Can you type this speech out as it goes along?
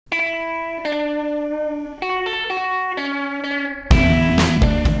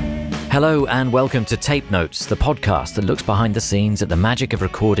Hello and welcome to Tape Notes, the podcast that looks behind the scenes at the magic of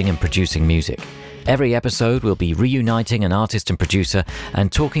recording and producing music. Every episode we'll be reuniting an artist and producer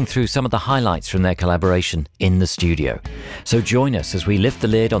and talking through some of the highlights from their collaboration in the studio. So join us as we lift the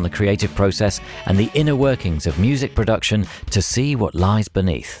lid on the creative process and the inner workings of music production to see what lies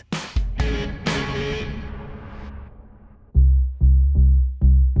beneath.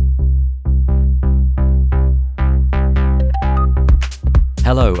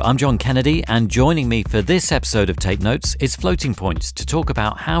 Hello, I'm John Kennedy, and joining me for this episode of Tape Notes is Floating Points to talk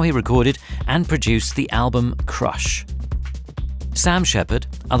about how he recorded and produced the album Crush. Sam Shepard,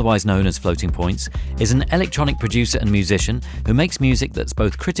 otherwise known as Floating Points, is an electronic producer and musician who makes music that's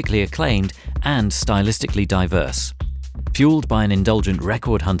both critically acclaimed and stylistically diverse. Fueled by an indulgent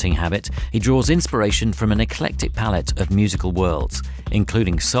record hunting habit, he draws inspiration from an eclectic palette of musical worlds,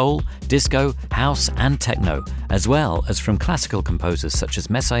 including soul, disco, house and techno, as well as from classical composers such as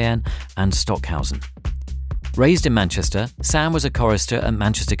Messiaen and Stockhausen. Raised in Manchester, Sam was a chorister at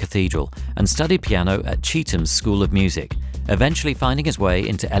Manchester Cathedral and studied piano at Chetham's School of Music, eventually finding his way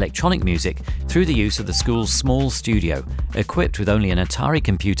into electronic music through the use of the school's small studio, equipped with only an Atari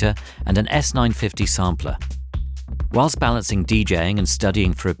computer and an S950 sampler. Whilst balancing DJing and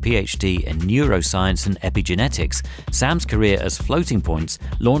studying for a PhD in neuroscience and epigenetics, Sam's career as Floating Points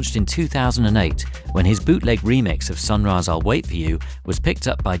launched in 2008 when his bootleg remix of Sunrise I'll Wait For You was picked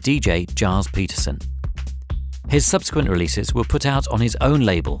up by DJ Giles Peterson. His subsequent releases were put out on his own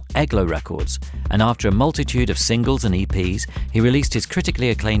label, Eglo Records, and after a multitude of singles and EPs, he released his critically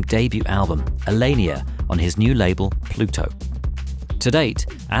acclaimed debut album, Elenia, on his new label, Pluto. To date,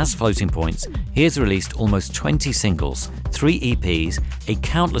 as Floating Points, he has released almost 20 singles, 3 EPs, a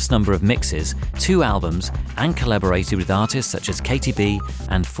countless number of mixes, 2 albums, and collaborated with artists such as KTB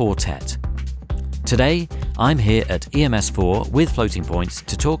and Four Tet. Today, I'm here at EMS4 with Floating Points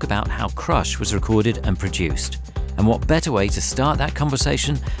to talk about how Crush was recorded and produced. And what better way to start that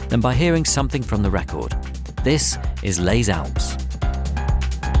conversation than by hearing something from the record. This is Les Alps.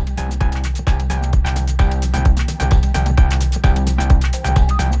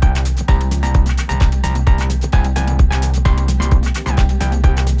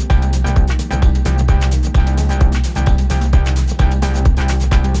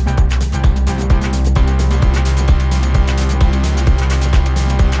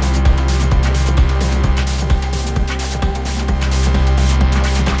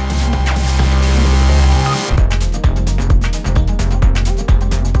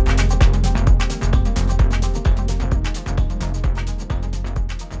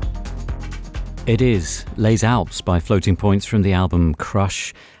 It is Les Alps by Floating Points from the album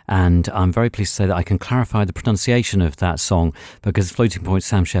Crush, and I'm very pleased to say that I can clarify the pronunciation of that song because Floating Points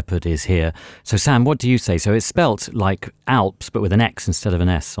Sam Shepard is here. So Sam, what do you say? So it's spelt like Alps but with an X instead of an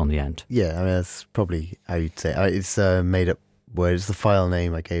S on the end. Yeah, I mean that's probably how you'd say it. It's a made up word. It's the file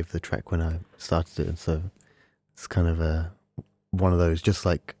name I gave the track when I started it, and so it's kind of one of those, just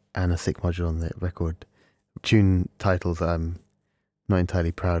like Anna Sick module on the record. Tune titles that I'm not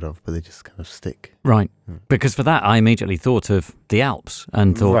entirely proud of, but they just kind of stick. Right. Because for that, I immediately thought of the Alps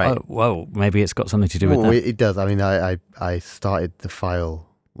and thought, right. Oh, whoa, maybe it's got something to do with that. It does. I mean, I started the file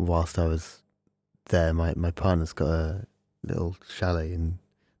whilst I was there. My partner's got a little chalet in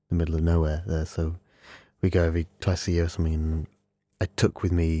the middle of nowhere there, so we go every twice a year or something, and I took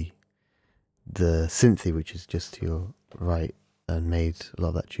with me the Synthy, which is just to your right, and made a lot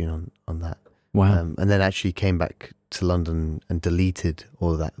of that tune on that. Wow. And then actually came back to London and deleted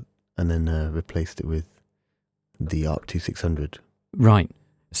all of that and then replaced it with the ARP 2600. Right.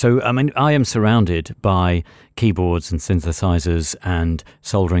 So, I mean, I am surrounded by keyboards and synthesizers and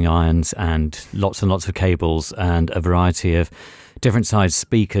soldering irons and lots of cables and a variety of different size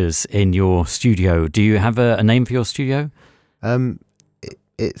speakers in your studio. Do you have a name for your studio?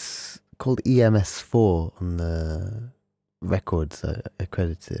 It's called EMS4 on the records I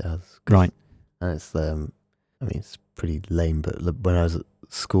credit it as. Right. And it's it's pretty lame, but when I was at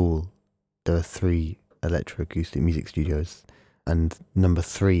school, there were 3 electroacoustic music studios, and number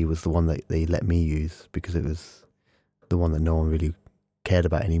 3 was the one that they let me use because it was the one that no one really cared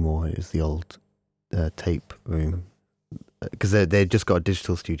about anymore. It was the old tape room, because they'd just got a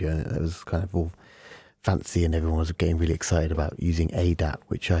digital studio and it was kind of all fancy, and everyone was getting really excited about using ADAT,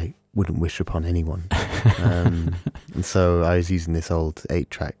 which I wouldn't wish upon anyone. And so I was using this old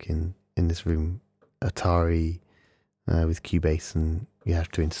 8-track in this room, Atari with Cubase, and you have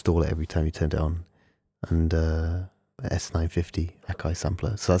to install it every time you turned it on, and S950 Akai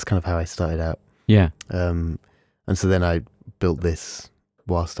sampler. So that's kind of how I started out. Yeah. And so then I built this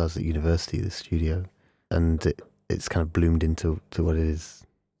whilst I was at university, this studio, and it's kind of bloomed into what it is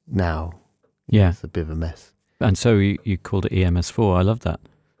now. Yeah. It's a bit of a mess. And so you called it EMS4. I love that.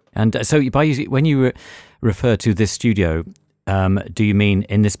 And so when you refer to this studio, do you mean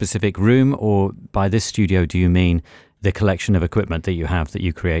in this specific room, or by this studio, do you mean the collection of equipment that you have that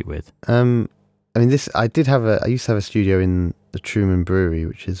you create with? I mean, I used to have a studio in the Truman Brewery,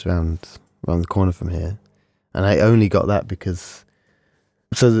 which is around the corner from here. And I only got that because,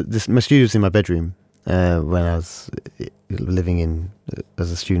 my studio's in my bedroom when I was living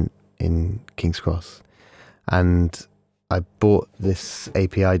as a student in King's Cross. And I bought this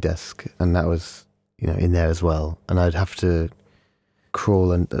API desk, and that was, in there as well. And I'd have to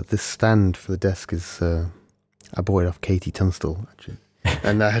crawl, and this stand for the desk is, I bought it off Katie Tunstall, actually.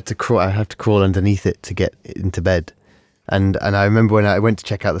 And I had to crawl underneath it to get into bed. And I remember when I went to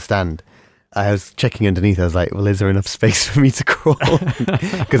check out the stand, I was checking underneath. I was like, well, is there enough space for me to crawl?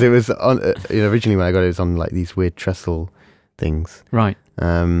 Because it was on, originally when I got it was on like these weird trestle things. Right.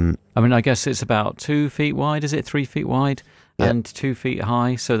 I mean, I guess it's about 2 feet wide. Is it 3 feet wide? Yeah. And 2 feet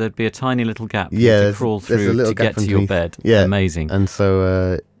high? So there'd be a tiny little gap to crawl through to get to your bed. Yeah. Amazing. And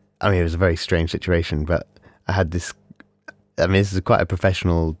so, I mean, it was a very strange situation, but I had this, I mean, this is quite a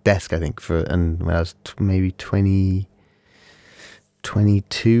professional desk, I think, and when I was maybe 22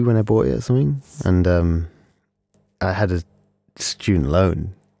 when I bought it or something, and I had a student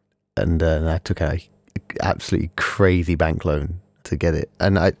loan, and I took out an absolutely crazy bank loan to get it,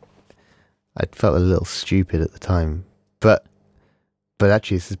 and I felt a little stupid at the time, but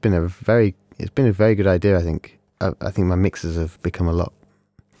actually it's been a very good idea. I think my mixers have become a lot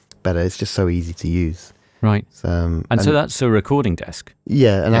better. It's just so easy to use. Right. So that's a recording desk.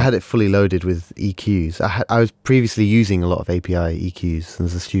 Yeah, and I had it fully loaded with EQs. I was previously using a lot of API EQs.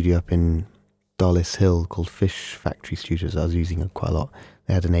 There's a studio up in Dollis Hill called Fish Factory Studios. I was using it quite a lot.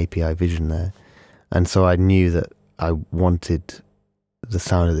 They had an API Vision there. And so I knew that I wanted the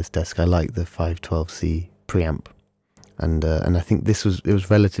sound of this desk. I like the 512C preamp. And I think it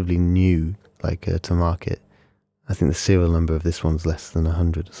was relatively new, to market. I think the serial number of this one's less than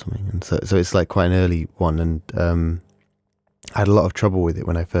 100 or something, and so it's like quite an early one. And I had a lot of trouble with it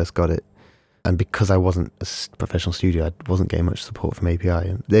when I first got it, and because I wasn't a professional studio, I wasn't getting much support from API,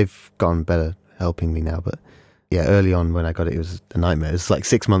 and they've gotten better helping me now. But yeah, early on when I got it, it was a nightmare. It was like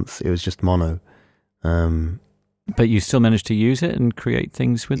 6 months. It was just mono. But you still managed to use it and create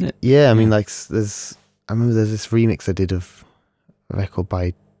things with it. Yeah, I mean, I remember there's this remix I did of a record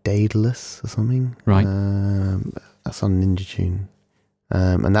by Daedalus or something. Right. That's on Ninja Tune.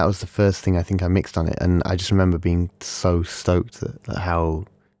 And that was the first thing I think I mixed on it. And I just remember being so stoked at how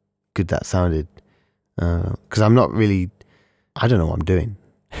good that sounded. Because I don't know what I'm doing.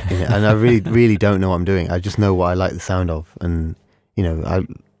 And I really, really don't know what I'm doing. I just know what I like the sound of. And, a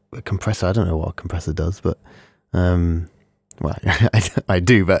compressor, I don't know what a compressor does, but, well, I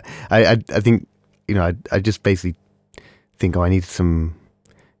do, but I think, I just basically think, I need some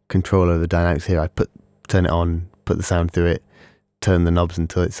control over the dynamics here. I turn it on, put the sound through it, turn the knobs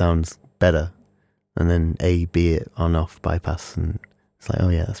until it sounds better, and then A, B it on, off, bypass, and it's like, oh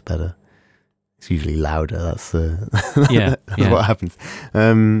yeah, that's better. It's usually louder. That's what happens.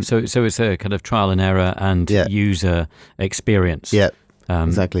 So it's a kind of trial and error and user experience. Yeah,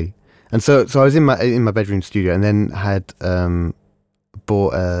 exactly. And so I was in my bedroom studio, and then had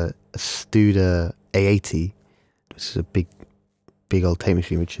bought a Studer A80, which is a big old tape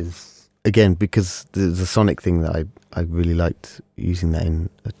machine, which is, again, because there's a sonic thing that I really liked using that in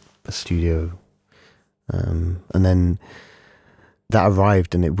a studio. And then that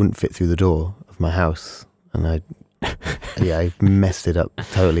arrived and it wouldn't fit through the door of my house. And I messed it up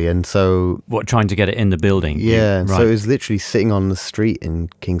totally. And so... What, trying to get it in the building? Yeah. Right. So it was literally sitting on the street in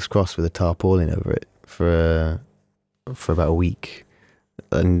King's Cross with a tarpaulin over it for about a week.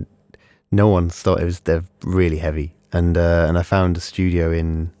 And no one thought they're really heavy. And I found a studio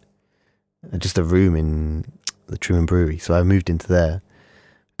in just a room in the Truman Brewery, so I moved into there.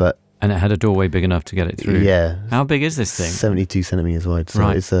 And it had a doorway big enough to get it through. Yeah. How big is this thing? 72 centimeters wide. So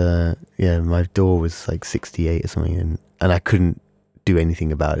right. It's my door was like 68 or something, and I couldn't do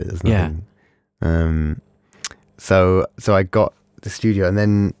anything about it. There's nothing. Yeah. So I got the studio, and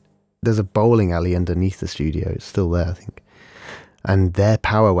then there's a bowling alley underneath the studio. It's still there, I think. And their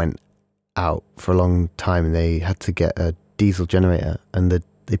power went out for a long time, and they had to get a diesel generator, and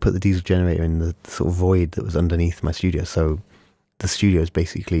they put the diesel generator in the sort of void that was underneath my studio. So the studio is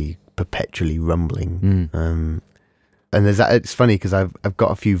basically perpetually rumbling. And there's that. It's funny because I've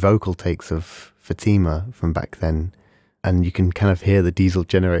got a few vocal takes of Fatima from back then, and you can kind of hear the diesel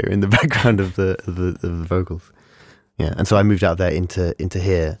generator in the background of the vocals. Yeah, and so I moved out there into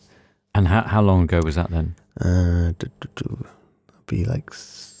here. And how long ago was that then? It'd be like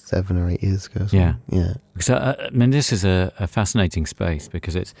 7 or 8 years ago. Yeah. Yeah. So, I mean, this is a fascinating space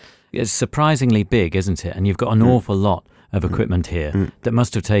because it's surprisingly big, isn't it? And you've got an awful lot of equipment here that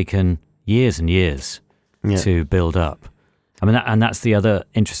must have taken years and years to build up. I mean, and that's the other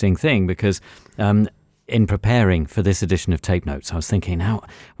interesting thing because in preparing for this edition of Tape Notes, I was thinking, now,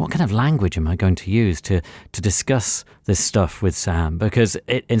 what kind of language am I going to use to discuss this stuff with Sam? Because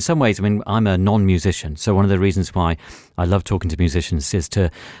in some ways, I mean, I'm a non-musician, so one of the reasons why I love talking to musicians is to,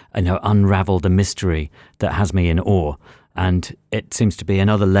 unravel the mystery that has me in awe. And it seems to be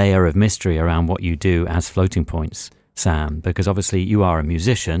another layer of mystery around what you do as Floating Points, Sam, because obviously you are a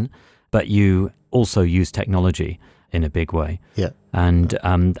musician, but you also use technology in a big way. Yeah. And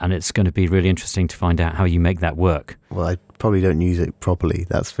it's going to be really interesting to find out how you make that work. Well, I probably don't use it properly,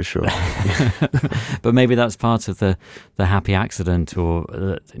 that's for sure. But maybe that's part of the happy accident or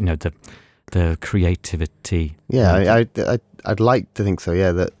the creativity. Yeah, I'd like to think so.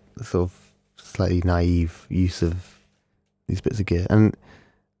 Yeah, that sort of slightly naive use of these bits of gear, and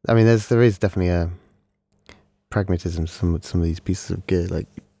I mean, there is definitely a pragmatism to some of these pieces of gear, like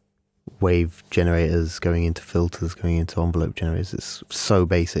wave generators going into filters, going into envelope generators. It's so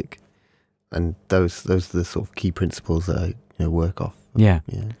basic, and those are the sort of key principles that I work off. Yeah.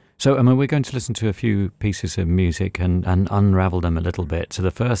 So, I mean, we're going to listen to a few pieces of music and unravel them a little bit. So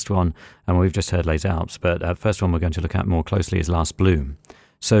the first one, and we've just heard Les Alpes, but first one we're going to look at more closely is Last Bloom.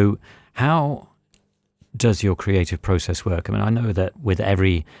 So how does your creative process work? I mean, I know that with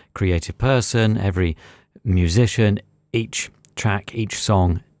every creative person, every musician, each track, each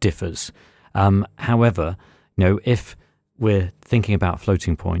song differs. However, if we're thinking about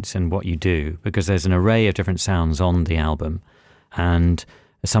Floating Points and what you do, because there's an array of different sounds on the album, and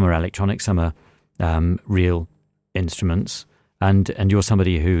some are electronic, some are real instruments, and you're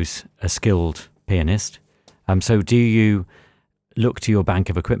somebody who's a skilled pianist. So do you look to your bank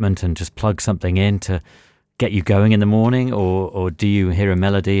of equipment and just plug something in to get you going in the morning, or do you hear a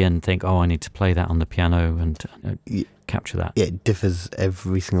melody and think, I need to play that on the piano and capture that? Yeah, it differs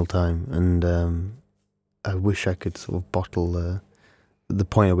every single time, and I wish I could sort of bottle the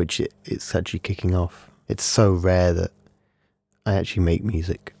point at which it's actually kicking off. It's so rare that I actually make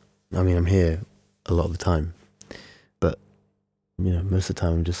music. I mean, I'm here a lot of the time, but most of the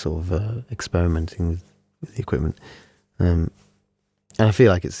time I'm just sort of experimenting with the equipment, and I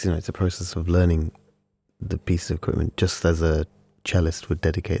feel like it's a process of learning the piece of equipment, just as a cellist would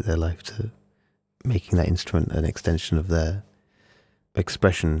dedicate their life to making that instrument an extension of their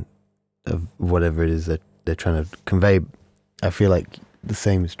expression of whatever it is that they're trying to convey. I feel like the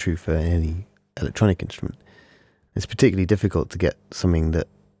same is true for any electronic instrument. It's particularly difficult to get something that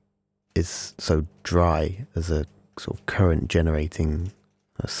is so dry as a sort of current generating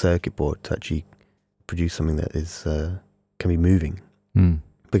circuit board to actually produce something that is can be moving.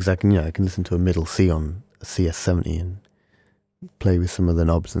 Because I can listen to a middle C on a CS70 and play with some of the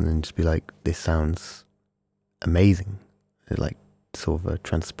knobs and then just be like, this sounds amazing. It's like sort of a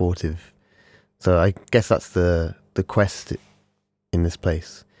transportive. So I guess that's the quest in this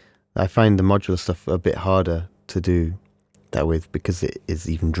place. I find the modular stuff a bit harder to do that with because it is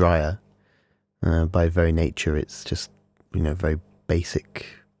even drier. By very nature, it's just very basic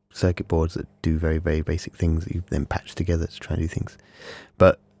circuit boards that do very, very basic things that you then patch together to try and do things.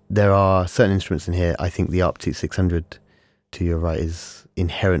 But there are certain instruments in here. I think the ARP 2600 to your right is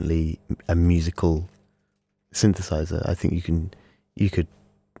inherently a musical synthesizer. I think you could,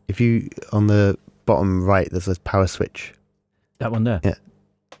 if you, on the bottom right, there's a power switch. That one there? Yeah.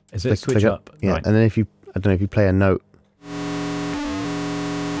 Is it switch up? Yeah, right. And then if you play a note.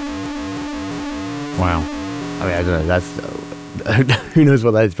 Wow. I mean, I don't know, that's, who knows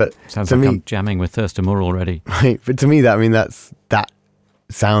what that is, but sounds like I'm jamming with Thurston Moore already. Right, but to me, that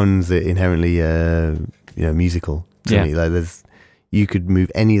sounds inherently, musical to me. Like you could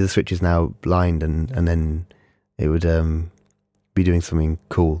move any of the switches now blind, and then it would be doing something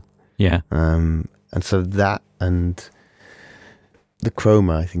cool. Yeah. And so that and the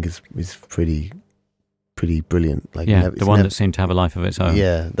chroma, I think, is pretty brilliant. Like the one that seemed to have a life of its own.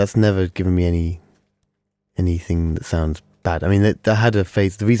 Yeah, that's never given me anything that sounds bad. I mean, I had a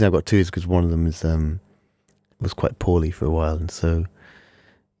phase. The reason I got two is because one of them was quite poorly for a while, and so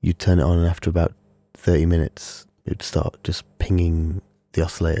you turn it on, and after about 30 minutes, it would start just pinging the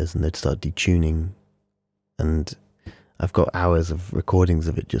oscillators, and they'd start detuning. And I've got hours of recordings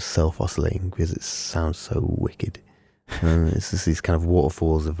of it just self-oscillating because it sounds so wicked. And it's just these kind of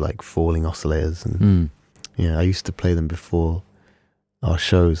waterfalls of like falling oscillators, and I used to play them before our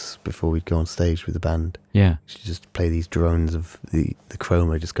shows, before we'd go on stage with the band. Yeah, just play these drones of the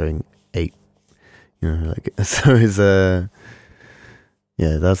chroma just going 8, so it's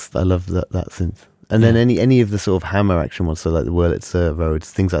Yeah, I love that synth. And then any of the sort of hammer action ones, so like the Wurlitzer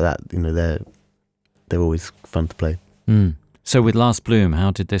Rhodes, things like that, they're always fun to play. So with Last Bloom,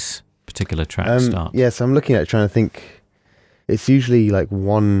 how did this particular track start? Yeah, so I'm looking at it, trying to think. It's usually like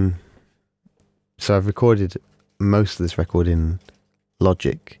one. So I've recorded most of this record in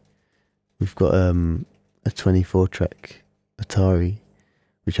Logic. We've got a 24-track Atari,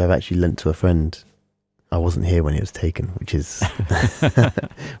 which I've actually lent to a friend. I wasn't here when it was taken, which is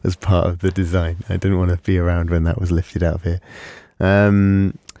was part of the design. I didn't want to be around when that was lifted out of here.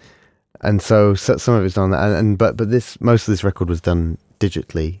 And so some of it's done that, but most of this record was done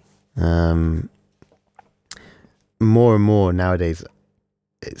digitally. More and more nowadays,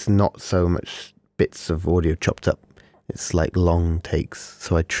 it's not so much bits of audio chopped up. It's like long takes.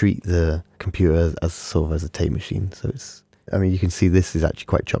 So I treat the computer as sort of as a tape machine. So you can see this is actually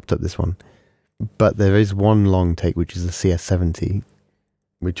quite chopped up, this one. But there is one long take, which is the CS70,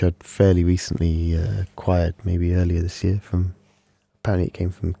 which I'd fairly recently acquired, maybe earlier this year. Apparently it came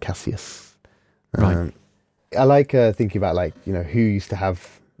from Cassius. Right. I like thinking about who used to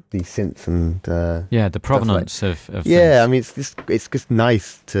have these synths and the provenance of yeah, things. it's just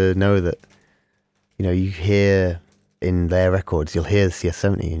nice to know that you hear in their records, you'll hear the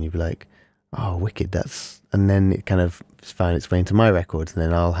CS70 and you'll be like, oh, wicked, and then it kind of found its way into my records, and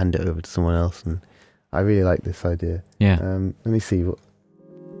then I'll hand it over to someone else, and I really like this idea. Yeah. Let me see what.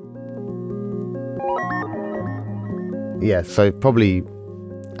 Yeah, so I probably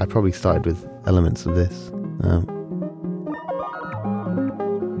started with elements of this.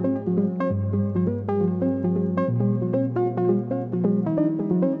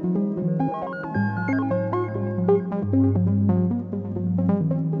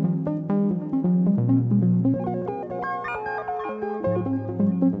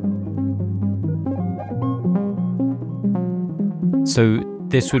 So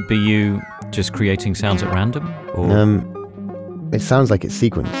this would be you just creating sounds at random? Or? It sounds like it's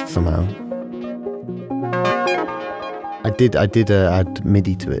sequenced somehow. I did add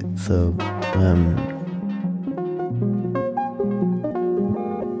MIDI to it, so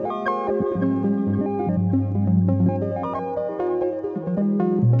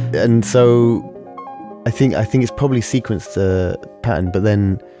and so I think it's probably sequenced a pattern, but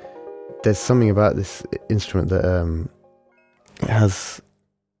then there's something about this instrument that it has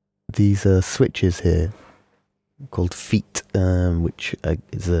these switches here called feet, which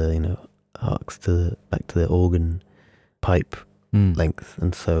is harks back to the organ pipe length,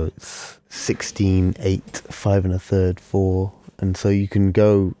 and so it's 16, 8, 5 1/3, 4, and so you can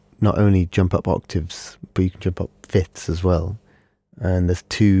go not only jump up octaves, but you can jump up fifths as well. And there's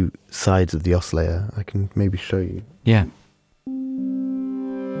two sides of the oscillator. I can maybe show you. Yeah.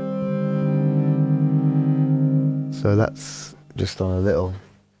 So that's just on a little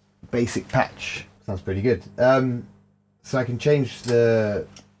basic patch. Sounds pretty good. So I can change the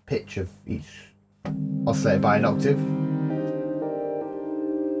pitch of each oscillator by an octave,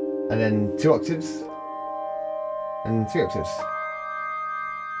 and then 2 octaves, and 3 octaves.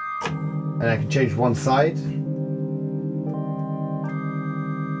 And I can change one side,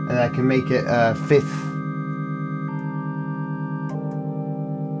 and I can make it a fifth.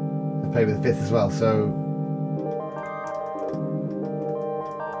 I play with the fifth as well, so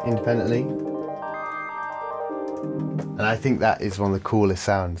independently. And I think that is one of the coolest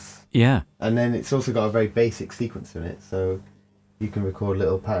sounds. Yeah. And then it's also got a very basic sequence in it, so you can record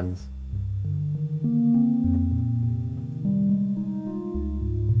little patterns.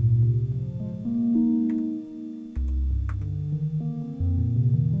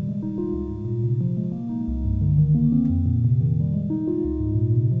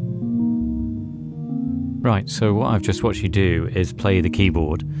 Right, so what I've just watched you do is play the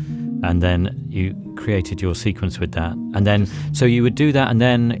keyboard, and then you created your sequence with that. And then, so you would do that and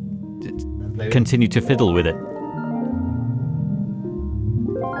then continue to fiddle with it.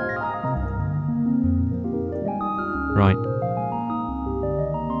 Right.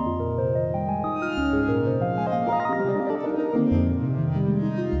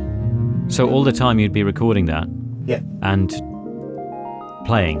 So all the time you'd be recording that? Yeah. And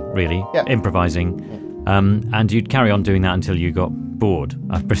playing, really? Yeah. Improvising? Yeah. And you'd carry on doing that until you got bored,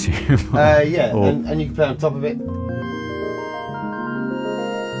 I presume? Yeah, Or... and you can play on top of it.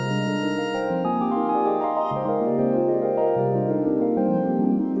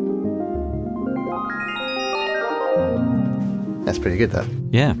 That's pretty good, that.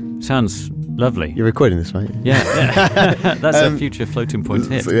 Yeah, sounds lovely. You're recording this, right? Yeah. That's a future Floating Point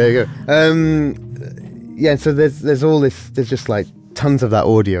hit. So there you go. Yeah, so there's all this, there's just like tons of that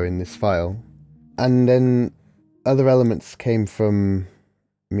audio in this file. And then other elements came from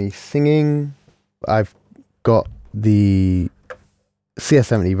me singing, I've got the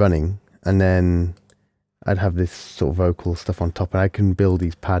CS70 running, and then I'd have this sort of vocal stuff on top, and I can build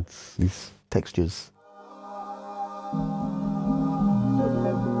these pads, these textures.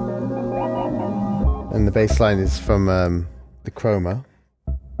 And the bass line is from the Chroma.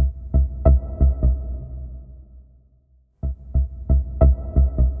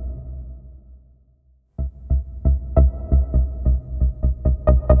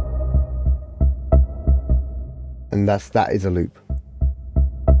 And that is a loop.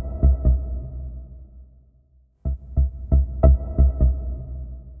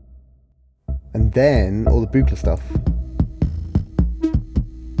 And then all the Buchla stuff.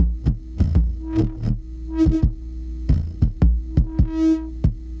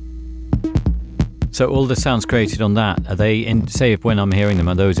 So all the sounds created on that, are they, say if when I'm hearing them,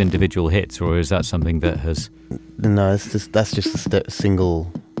 are those individual hits, or is that something that has... No, that's just a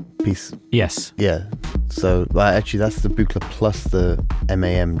single piece. Yes. Yeah. So actually that's the Buchla plus the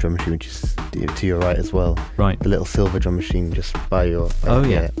MAM drum machine, which is to your right as well. Right. The little silver drum machine just by your... Oh,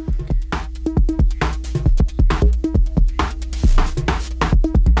 yeah.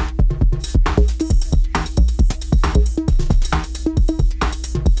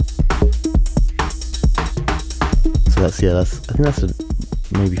 I think that's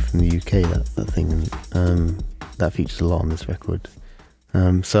maybe from the UK, that thing, and that features a lot on this record.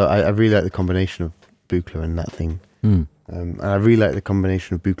 So I really like the combination of Buchla and that thing. And I really like the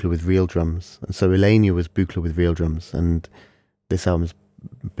combination of Buchla with real drums. And so Elenia was Buchla with real drums, and this album's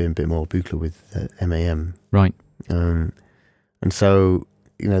been a bit more Buchla with MAM. Right. And so,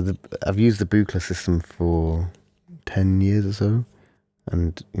 I've used the Buchla system for 10 years or so.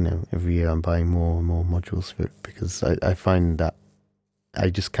 And, every year I'm buying more and more modules for it, because I find that I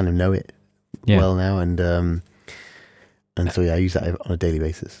just kind of know it well now. And so, I use that on a daily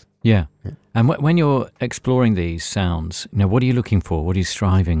basis. Yeah. And when you're exploring these sounds, what are you looking for? What are you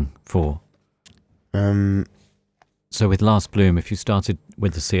striving for? So with Last Bloom, if you started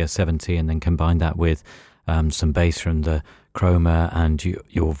with the CS70 and then combined that with some bass from the Chroma and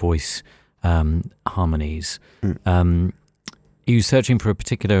your voice harmonies, are you searching for a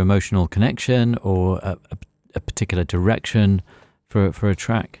particular emotional connection or a particular direction for a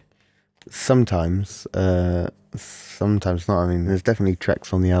track? Sometimes not. I mean, there's definitely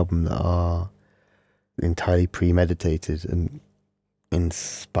tracks on the album that are entirely premeditated and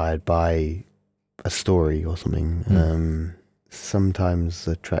inspired by a story or something. Sometimes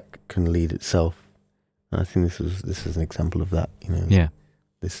a track can lead itself. And I think this is an example of that. Yeah.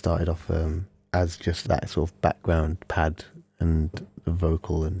 This started off as just that sort of background pad and the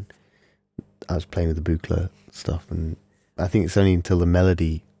vocal, and I was playing with the Buchla stuff, and I think it's only until the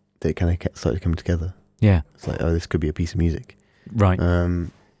melody that it kind of started to come together. Yeah. It's like, oh, this could be a piece of music. Right.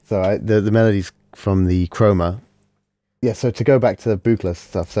 So the melodies from the Chroma. Yeah, so to go back to the Buchla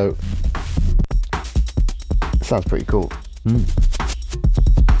stuff, so it sounds pretty cool.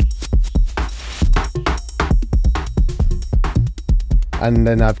 And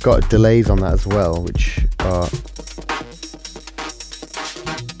then I've got delays on that as well, which are...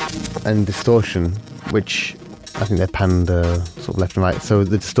 and distortion, which I think they're panned sort of left and right. So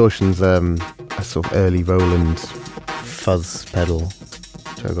the distortion's a sort of early Roland fuzz pedal,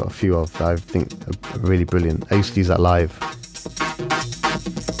 which I've got a few of that I think are really brilliant. I used to use that live.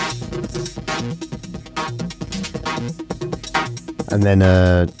 And then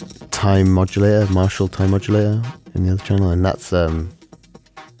a time modulator, Marshall time modulator in the other channel, and that's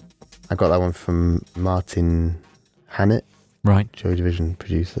I got that one from Martin Hannett. Right. Joy Division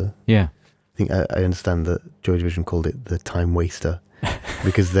producer. Yeah. I think I understand that Joy Division called it the time waster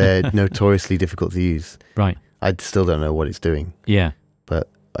because they're notoriously difficult to use. Right. I still don't know what it's doing. Yeah. But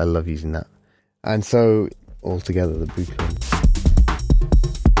I love using that. And so, altogether, the Buchla.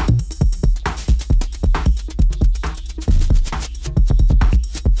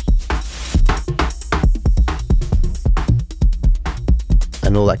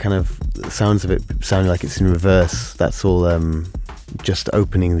 And all that kind of sounds of it sounding like it's in reverse. That's all just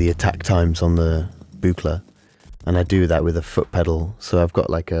opening the attack times on the Buchla, and I do that with a foot pedal. So I've got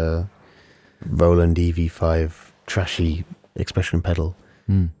like a Roland EV5 trashy expression pedal,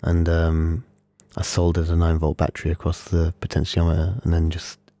 and I soldered a 9-volt battery across the potentiometer, and then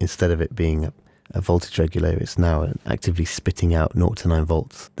just instead of it being a voltage regulator, it's now actively spitting out 0 to 9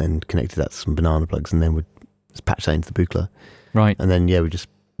 volts. Then connected that to some banana plugs, and then would just patch that into the Buchla. Right. And then, we just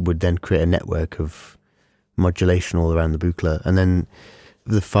would then create a network of modulation all around the Buchla. And then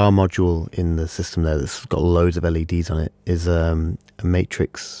the far module in the system there that's got loads of LEDs on it is a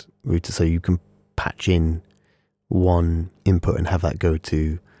matrix router, so you can patch in one input and have that go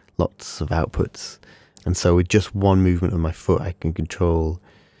to lots of outputs. And so with just one movement of my foot, I can control,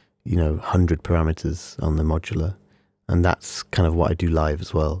 100 parameters on the modular. And that's kind of what I do live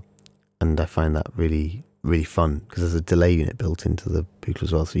as well. And I find that really, really fun because there's a delay unit built into the Buchla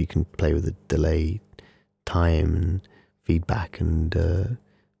as well. So you can play with the delay time and feedback and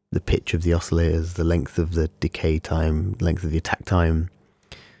the pitch of the oscillators, the length of the decay time, length of the attack time,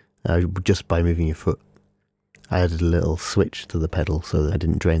 just by moving your foot. I added a little switch to the pedal so that I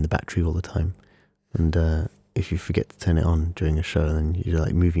didn't drain the battery all the time. And if you forget to turn it on during a show, then you're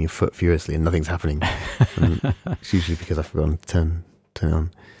like moving your foot furiously and nothing's happening. And it's usually because I've forgotten to turn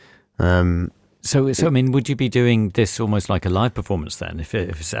it on. So I mean, would you be doing this almost like a live performance then, if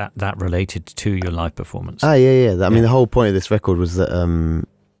it's that related to your live performance? Yeah. I mean, the whole point of this record was that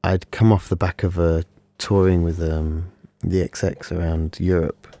I'd come off the back of touring with the XX around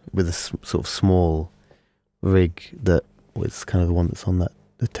Europe with a sort of small rig that was kind of the one that's on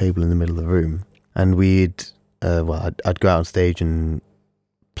the table in the middle of the room. And I'd go out on stage and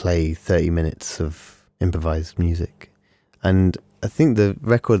play 30 minutes of improvised music. And I think the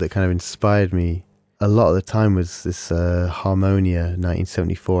record that kind of inspired me a lot of the time was this Harmonia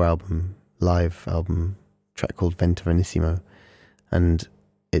 1974 live album track called Vento Venissimo. And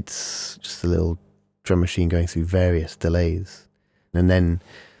it's just a little drum machine going through various delays. And then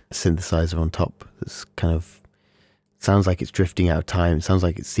a synthesizer on top that's kind of sounds like it's drifting out of time. It sounds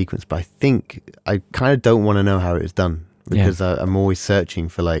like it's sequenced, but I think I kind of don't want to know how it was done because I'm always searching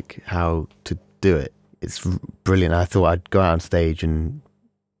for like how to do it. It's brilliant. I thought I'd go out on stage and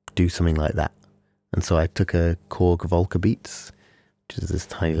do something like that. And so I took a Korg Volca Beats, which is this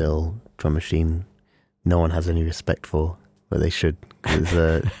tiny little drum machine no one has any respect for, but they should.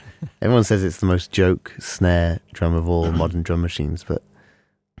 Everyone says it's the most joke snare drum of all modern drum machines, but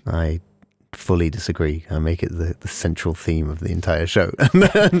I fully disagree. I make it the central theme of the entire show.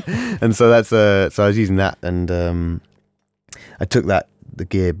 And so that's so I was using that, and I took the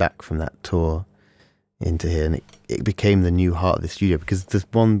gear back from that tour into here, and it became the new heart of the studio, because there's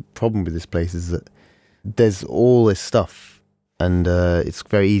one problem with this place is that there's all this stuff, and it's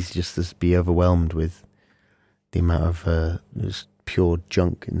very easy just to be overwhelmed with the amount of just pure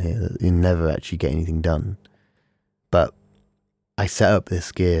junk in here that you never actually get anything done. But I set up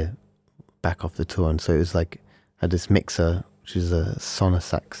this gear back off the tour, and so it was like I had this mixer, which is a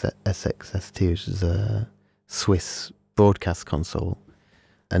Sonosax SXST, which is a Swiss broadcast console,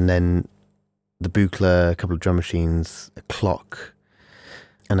 and then the Buchla, a couple of drum machines, a clock,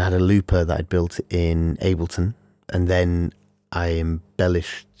 and I had a looper that I'd built in Ableton, and then I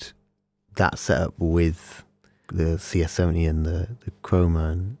embellished that setup with the CS70 and the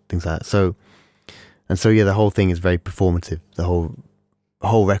Chroma and things like that. So yeah, the whole thing is very performative. The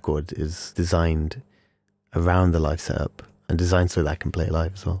whole record is designed around the live setup and designed so that I can play it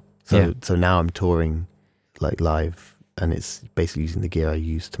live as well. So now I'm touring like live, and it's basically using the gear I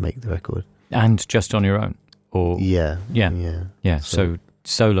used to make the record. And just on your own? Or Yeah. So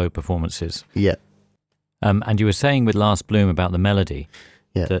solo performances. Yeah. And you were saying with Last Bloom about the melody,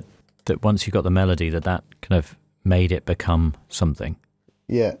 that once you got the melody, that kind of made it become something.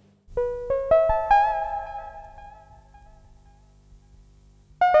 Yeah.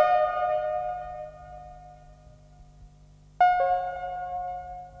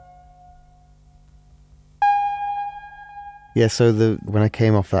 Yeah, so when I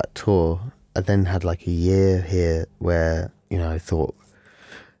came off that tour, I then had like a year here where, I thought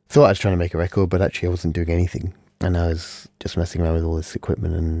I was trying to make a record, but actually I wasn't doing anything. And I was just messing around with all this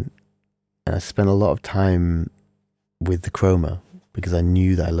equipment, and I spent a lot of time with the Chroma because I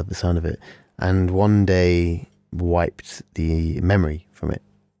knew that I loved the sound of it. And one day wiped the memory from it.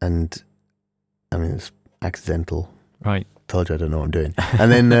 And I mean, it was accidental. Right. Told you I don't know what I'm doing.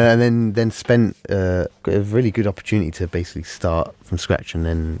 And then spent a really good opportunity to basically start from scratch. And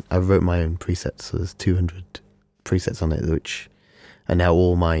then I wrote my own presets. So there's 200 presets on it, which are now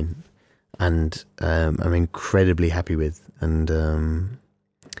all mine, and I'm incredibly happy with. And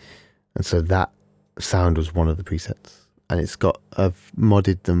so that sound was one of the presets. And I've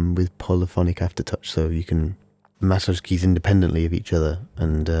modded them with polyphonic aftertouch, so you can massage keys independently of each other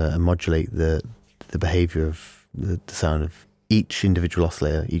and modulate the behavior of the sound of each individual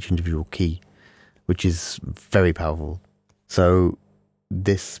oscillator, each individual key, which is very powerful. So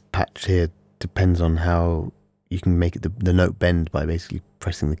this patch here depends on how you can make it the note bend by basically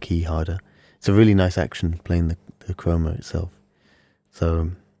pressing the key harder. It's a really nice action playing the Chroma itself.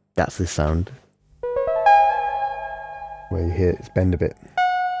 So that's this sound, where you hear it's bend a bit.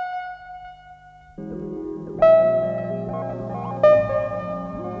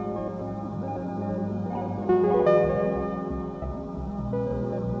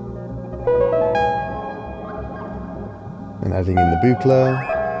 And adding in the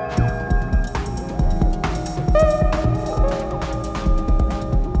buchla.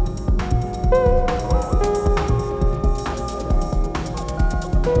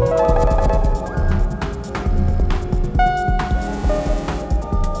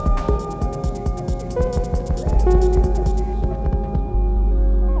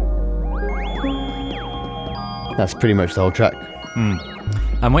 That's pretty much the whole track.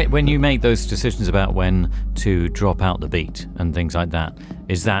 And when you make those decisions about when to drop out the beat and things like that,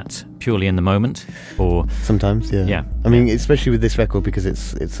 is that purely in the moment, or sometimes? Yeah. Yeah. I mean, especially with this record, because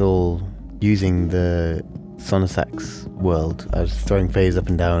it's all using the Sonosax world. I was throwing fades up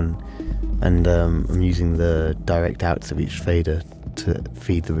and down, and I'm using the direct outs of each fader to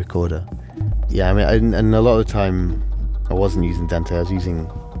feed the recorder. Yeah, I mean, and a lot of the time I wasn't using Dante. I was using.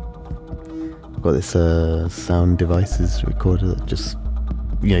 I've got this Sound Devices recorder that just,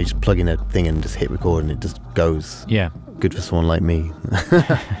 you just plug in a thing and just hit record and it just goes. Yeah. Good for someone like me.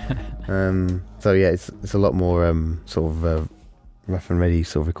 So yeah, it's a lot more sort of rough and ready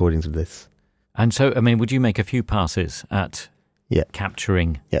sort of recordings of this. And so, I mean, would you make a few passes at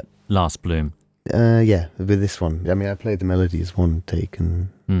capturing Last Bloom? Yeah, with this one. I mean, I played the melody as one take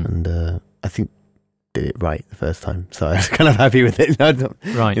and I think did it right the first time, so I was kind of happy with it.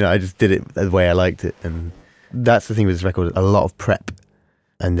 Right. I just did it the way I liked it, and that's the thing with this record, a lot of prep,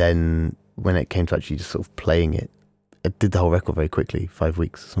 and then when it came to actually just sort of playing it, I did the whole record very quickly, 5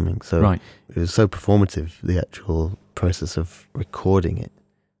 weeks or something, so it was so performative, the actual process of recording it.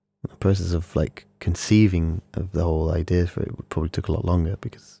 The process of like conceiving of the whole idea for it probably took a lot longer,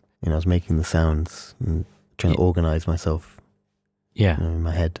 because I was making the sounds and trying to organise myself in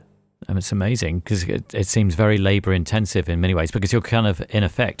my head. And it's amazing because it seems very labour intensive in many ways, because you're kind of in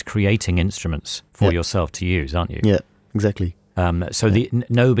effect creating instruments for yourself to use, aren't you? Yeah, exactly.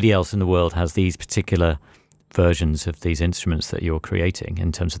 Nobody else in the world has these particular versions of these instruments that you're creating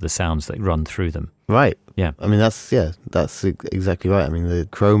in terms of the sounds that run through them. Right. Yeah. I mean, that's exactly right. I mean, the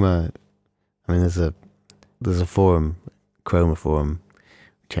Chroma, there's a forum, Chroma forum,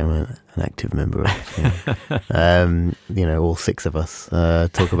 which I'm an active member of. All 6 of us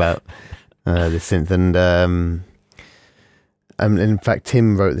talk about the synth, and in fact,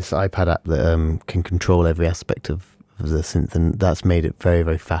 Tim wrote this iPad app that can control every aspect of the synth, and that's made it very,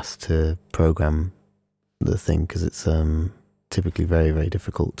 very fast to program the thing, because it's typically very, very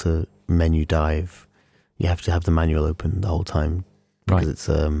difficult to menu dive. You have to have the manual open the whole time, because it's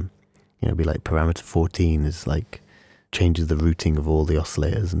it'd be like parameter 14 is like changes the routing of all the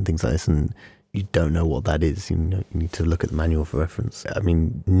oscillators and things like this, and you don't know what that is. You need to look at the manual for reference. I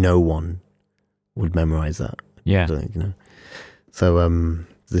mean, no one would memorize that. Yeah. So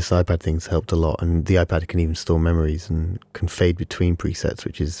this iPad thing's helped a lot, and the iPad can even store memories and can fade between presets,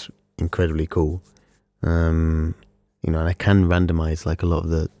 which is incredibly cool. And I can randomize like a lot of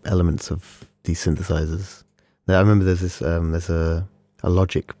the elements of these synthesizers. I remember there's a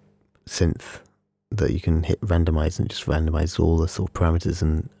Logic synth that you can hit randomize, and just randomize all the sort of parameters,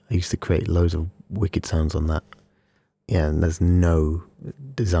 and I used to create loads of wicked sounds on that. Yeah, and there's no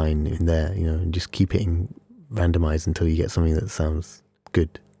design in there, and just keep hitting randomize until you get something that sounds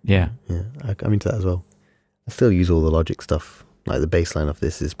good. Yeah. Yeah, I'm into that as well. I still use all the Logic stuff. Like the bass line of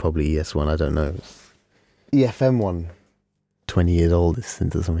this is probably ES1, I don't know. EFM one, 20 years old, this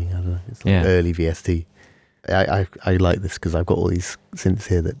synth or something, I don't know. It's like early VST. I like this because I've got all these synths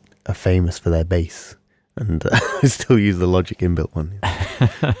here that are famous for their bass, and I still use the Logic inbuilt one.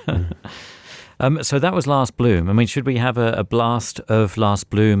 So that was Last Bloom. I mean, should we have a blast of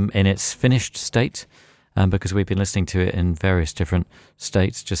Last Bloom in its finished state? Because we've been listening to it in various different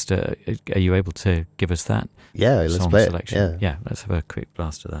states. Just are you able to give us that? Yeah, let's play selection? it. Yeah, let's have a quick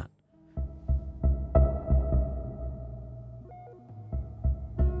blast of that.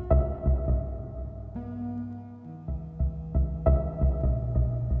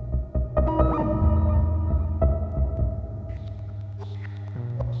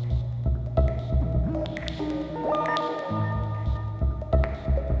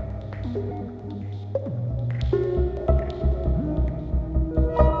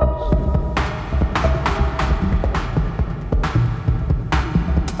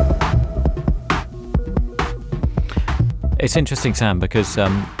 It's interesting, Sam, because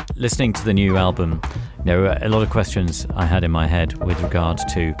listening to the new album, a lot of questions I had in my head with regard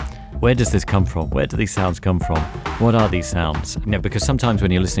to where does this come from? Where do these sounds come from? What are these sounds? Because sometimes when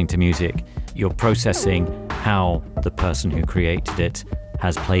you're listening to music, you're processing how the person who created it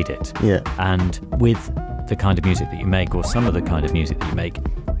has played it. Yeah. And with the kind of music that you make, or some of the kind of music that you make,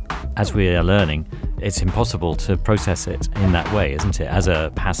 as we are learning, it's impossible to process it in that way, isn't it? As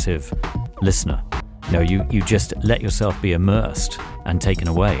a passive listener. you just let yourself be immersed and taken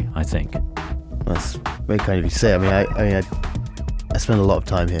away, I think. That's very kind of you to say. I mean, I spend a lot of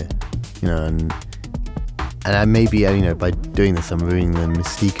time here, and I maybe, by doing this, I'm ruining the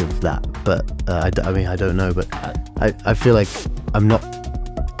mystique of that. But I don't know. But I feel like I'm not.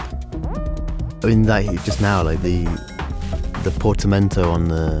 I mean, like just now, like the portamento on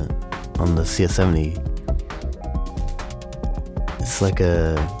the CS70, it's like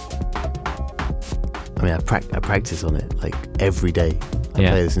I practice on it like every day. I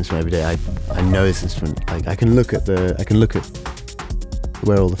play this instrument every day. I know this instrument. Like I can look at where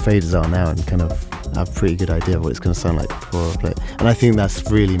all the faders are now and kind of have a pretty good idea of what it's going to sound like before I play it. And I think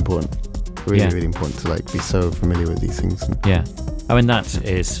that's really important. Really important to like be so familiar with these things. Yeah, I mean that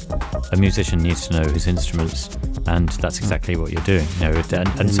is a musician needs to know his instruments, and that's exactly what you're doing.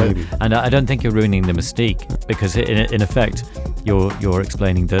 And I don't think you're ruining the mystique, because in effect you're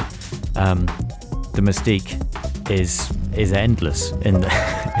explaining that the mystique is endless in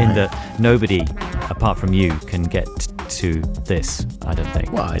that nobody apart from you can get to this. I don't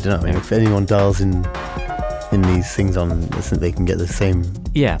think. Well, I don't know. I mean, if anyone dials in these things on, they can get the same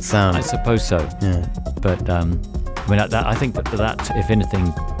sound. I suppose so. Yeah. But I think that if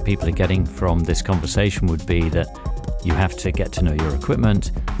anything, people are getting from this conversation would be that you have to get to know your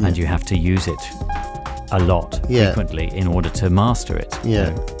equipment and you have to use it a lot frequently in order to master it.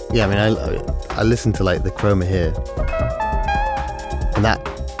 Yeah. Yeah. I mean, I listen to like the Chroma here, and that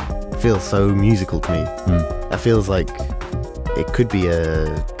feels so musical to me. That feels like it could be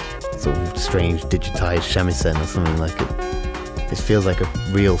a sort of strange digitized shamisen or something like it. It feels like a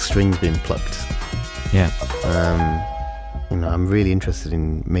real string's being plucked. Yeah. I'm really interested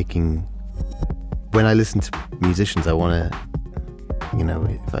in making. When I listen to musicians, I want to,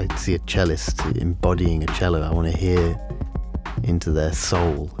 if I see a cellist embodying a cello, I want to hear into their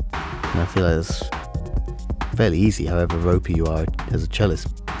soul. And I feel like it's fairly easy, however ropey you are as a cellist,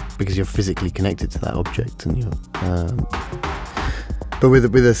 because you're physically connected to that object, and but with a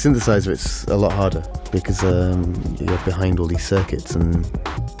synthesizer it's a lot harder, because you're behind all these circuits, and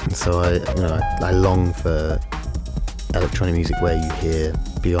so I long for electronic music where you hear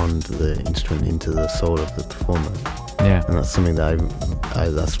beyond the instrument into the soul of the performer. Yeah. And that's something that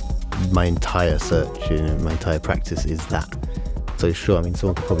that's my entire search, my entire practice is that. So sure, I mean,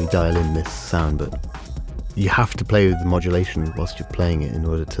 someone could probably dial in this sound, but you have to play with the modulation whilst you're playing it in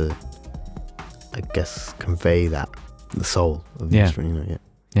order to, I guess, convey the soul of the instrument.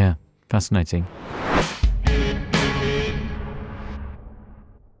 Yeah, fascinating.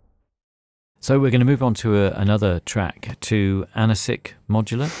 So we're going to move on to another track, to Anasic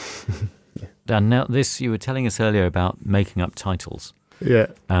Modular. And now this, you were telling us earlier about making up titles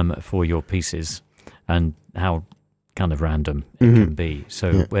for your pieces and how kind of random it can be.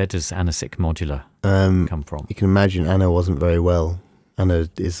 So where does Anasic Modular come from? You can imagine Anna wasn't very well. Anna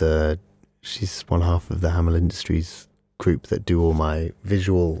is she's one half of the Hamel Industries group that do all my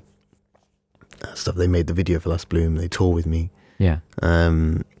visual stuff. They made the video for Last Bloom. They tour with me. Yeah.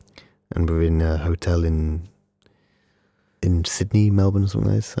 And we're in a hotel in Sydney, Melbourne, or something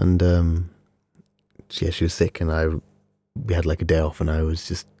like this. And she was sick, and we had like a day off, and I was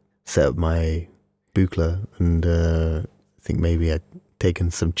just set up my Buchla, and I think maybe I'd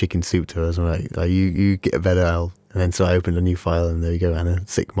taken some chicken soup to her. I was like, you get better, Al. And then so I opened a new file, and there you go,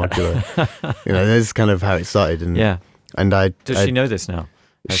 Anasic Modular. That's kind of how it started. And and does she know this now?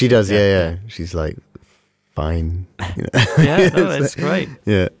 She does, yeah. She's like, fine. Yeah, no, it's great.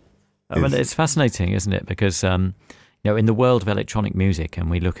 Yeah. I mean, it's fascinating, isn't it? Because in the world of electronic music, and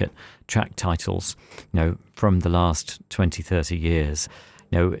we look at track titles, from the last 20, 30 years,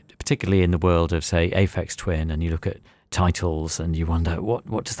 particularly in the world of, say, Aphex Twin, and you look at titles and you wonder,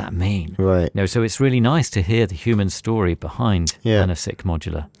 what does that mean? Right. So it's really nice to hear the human story behind Anasic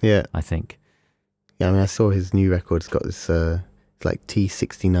Modular, I think. Yeah, I mean, I saw his new record's got this, like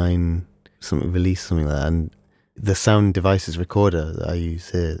T69 something release, something like that, and the Sound Devices recorder that I use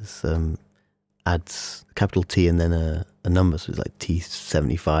here adds a capital T and then a number, so it's like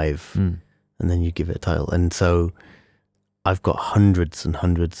T75, and then you give it a title. And so I've got hundreds and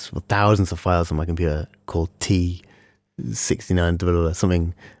hundreds, thousands of files on my computer called T69 blah, blah, blah,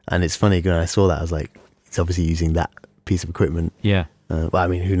 something. And it's funny, when I saw that, I was like, it's obviously using that piece of equipment. Yeah. Well, I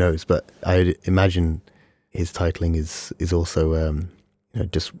mean, who knows? But I imagine his titling is also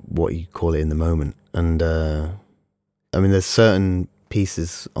just what you call it in the moment. And I mean, there's certain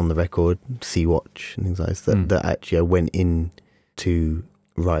pieces on the record, Sea Watch and things like this, that actually I went in to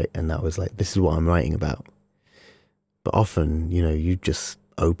write, and that was like, this is what I'm writing about. But often, you just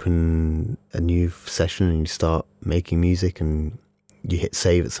open a new session and you start making music, and you hit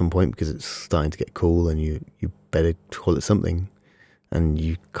save at some point because it's starting to get cool, and you better call it something, and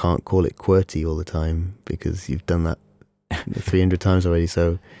you can't call it QWERTY all the time because you've done that 300 times already.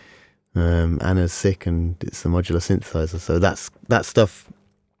 So Anna's sick, and it's the modular synthesizer. So that stuff,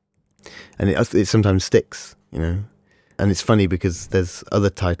 and it sometimes sticks, you know. And it's funny because there's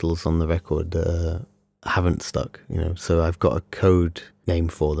other titles on the record haven't stuck, you know. So I've got a code name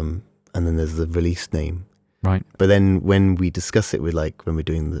for them, and then there's the release name. Right. But then when we discuss it with, like, when we're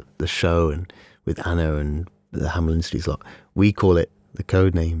doing the show and with Anna and the Hamel Industries lot, we call it the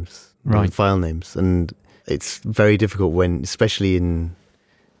code names, right, the file names. And it's very difficult when, especially in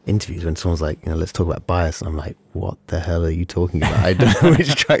interviews, when someone's like, you know, let's talk about Bias, and I'm like, what the hell are you talking about? I don't know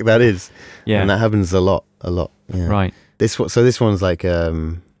which track that is. Yeah. And that happens a lot. Yeah. Right. This one's like,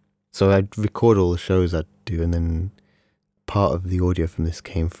 so I'd record all the shows I'd do, and then part of the audio from this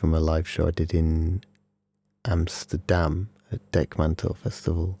came from a live show I did in Amsterdam at Dekmantel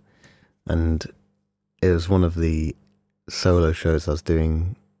Festival, and it was one of the solo shows I was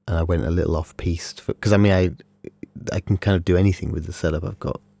doing, and I went a little off piste because I mean I can kind of do anything with the setup I've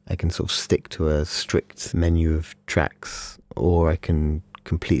got. I can sort of stick to a strict menu of tracks, or I can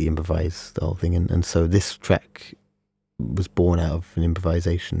completely improvise the whole thing, and so this track was born out of an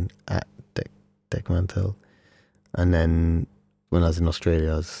improvisation at Dekmantel. And then when I was in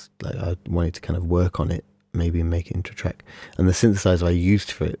Australia, I was like, I wanted to kind of work on it, maybe make it into a track. And the synthesizer I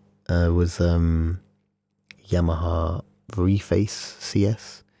used for it was Yamaha Reface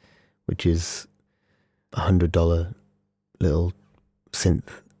CS, which is $100 little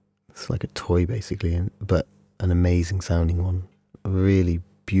synth. It's like a toy basically, but an amazing sounding one. A really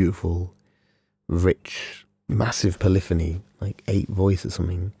beautiful, rich, massive polyphony, like 8 voices or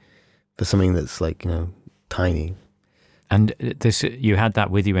something, for something that's like, you know, tiny. And this, you had that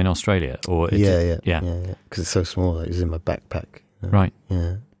with you in Australia, or Yeah. Because it's so small. Like, it was in my backpack. You know? Right.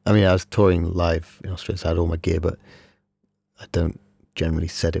 Yeah. I mean, I was touring live in Australia, so I had all my gear, but I don't generally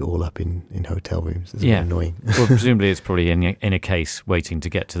set it all up in hotel rooms. It's annoying. Well, presumably it's probably in a case waiting to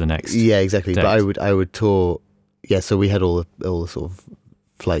get to the next. Yeah, exactly. date. But I would tour. Yeah, so we had all the sort of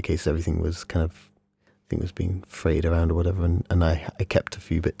flight cases. Everything was kind of, I think, was being freighted around or whatever, and I kept a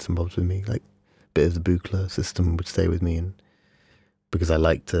few bits and bobs with me, like a bit of the Buchla system would stay with me, and because I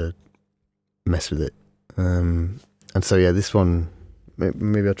like to mess with it. And so yeah, this one,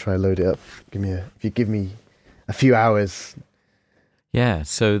 maybe I'll try and load it up. If you give me a few hours. Yeah,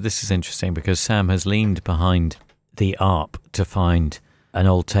 so this is interesting because Sam has leaned behind the ARP to find an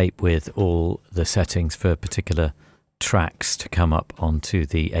old tape with all the settings for particular tracks to come up onto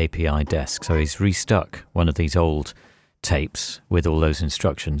the API desk. So he's restuck one of these old tapes with all those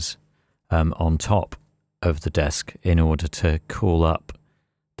instructions on top of the desk in order to call up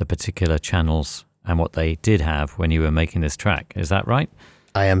the particular channels and what they did have when you were making this track. Is that right?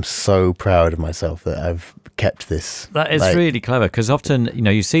 I am so proud of myself that I've kept this. That is really clever, because often, you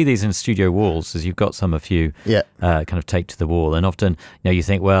know, you see these in studio walls, as you've got some of you kind of taped to the wall, and often, you know, you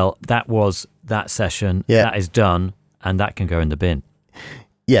think, well, that was that session, that is done, and that can go in the bin.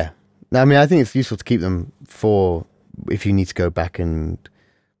 Yeah. I mean, I think it's useful to keep them for if you need to go back and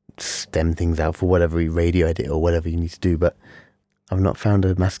stem things out for whatever radio edit or whatever you need to do, but I've not found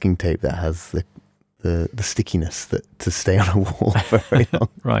a masking tape that has the stickiness that to stay on a wall for very long.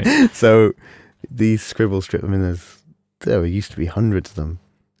 Right. So these scribble strip, I mean, there used to be hundreds of them,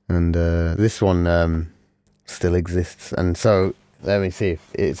 and this one still exists. And so let me see if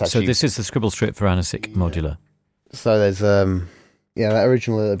it's actually. So this is the scribble strip for Anasic Modular. So there's that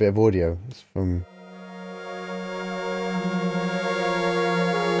original little bit of audio. It's from.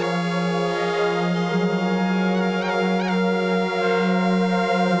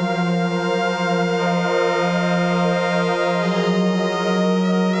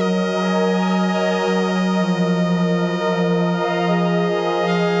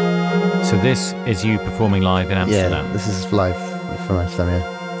 So this is you performing live in Amsterdam? Yeah, this is live from Amsterdam,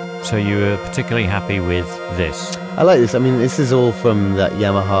 yeah. So you were particularly happy with this? I like this. I mean, this is all from that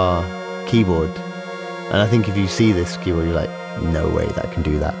Yamaha keyboard. And I think if you see this keyboard, you're like, no way that can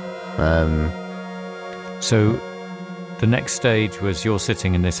do that. So the next stage was you're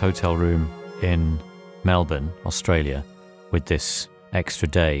sitting in this hotel room in Melbourne, Australia, with this extra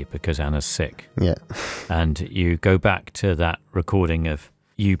day because Anna's sick. Yeah. And you go back to that recording of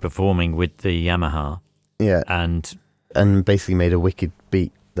you performing with the Yamaha. Yeah. And basically made a wicked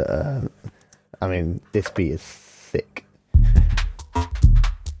beat that, I mean, this beat is sick.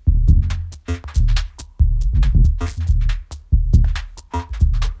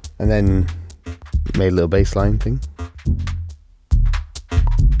 And then made a little bass line thing.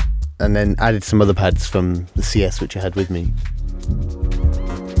 And then added some other pads from the CS which I had with me.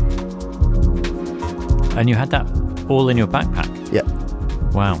 And you had that all in your backpack? Yeah.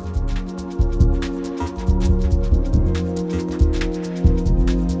 Wow.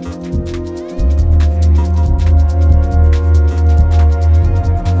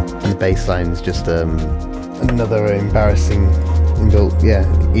 And the bass line's just another embarrassing inbuilt,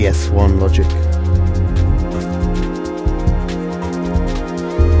 ES1 Logic.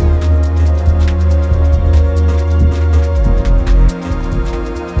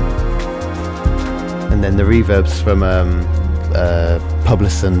 And then the reverbs from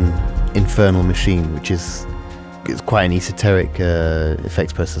Publison Infernal Machine, which is quite an esoteric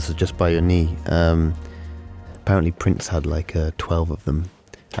effects processor just by your knee. Apparently Prince had like 12 of them.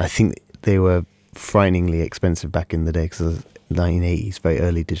 I think they were frighteningly expensive back in the day because of the 1980s, very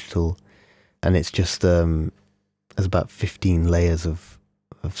early digital. And it's just, there's about 15 layers of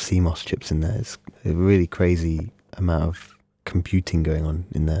CMOS chips in there. It's a really crazy amount of computing going on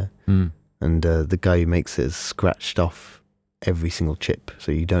in there. Mm. And the guy who makes it has scratched off every single chip,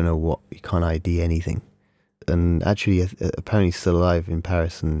 so you don't know you can't ID anything. And actually, apparently he's still alive in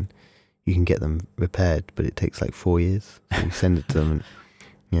Paris, and you can get them repaired, but it takes like 4 years. So you send it to them, and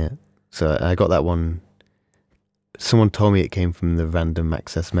yeah. So I got that one. Someone told me it came from the Random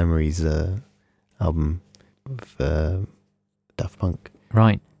Access Memories album of Daft Punk.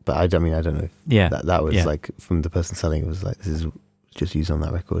 Right. But I don't know if that was like, from the person selling it, was like, this is just used on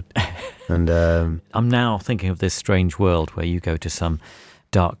that record. And I'm now thinking of this strange world where you go to some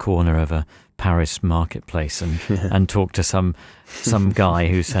dark corner of a Paris marketplace and talk to some guy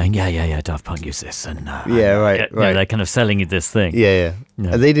who's saying, yeah, Daft Punk use this, and right. They're kind of selling you this thing. Yeah.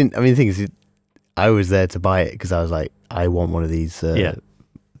 And they didn't. I mean, the thing is, I was there to buy it because I was like, I want one of these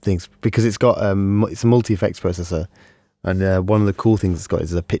things, because it's got it's a multi-effects processor, and one of the cool things it's got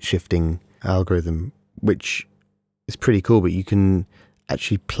is a pitch shifting algorithm, which is pretty cool. But you can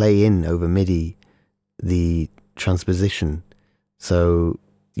actually play in over MIDI the transposition. So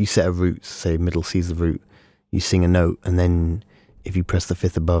you set a root, say middle C's the root, you sing a note, and then if you press the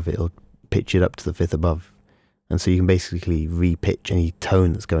fifth above, it'll pitch it up to the fifth above. And so you can basically re-pitch any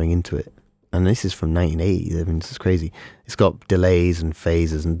tone that's going into it. And this is from 1980. I mean, this is crazy. It's got delays and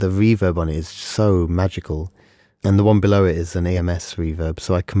phases, and the reverb on it is so magical. And the one below it is an AMS reverb.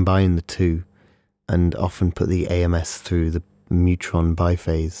 So I combine the two and often put the AMS through the Mutron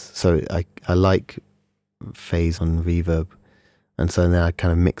biphase. So I like phase on reverb. And so then I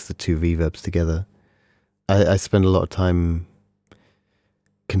kind of mix the two reverbs together. I spend a lot of time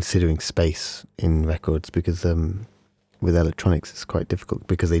considering space in records, because with electronics it's quite difficult,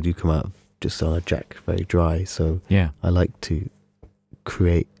 because they do come out just on a jack, very dry. So I like to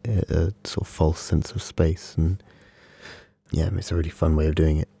create a sort of false sense of space, and it's a really fun way of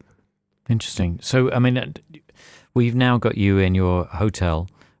doing it. Interesting. So, I mean, we've now got you in your hotel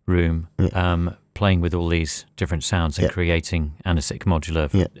room, playing with all these different sounds and creating anisotonic modular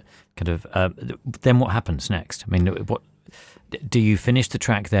kind of. Then what happens next? I mean, what do you finish the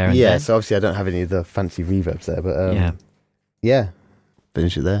track there? And then? So obviously I don't have any of the fancy reverbs there, but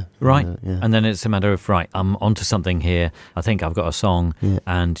finish it there. Right. And then it's a matter of, right, I'm onto something here. I think I've got a song,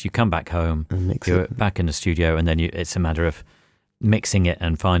 and you come back home, you're back in the studio, and then it's a matter of mixing it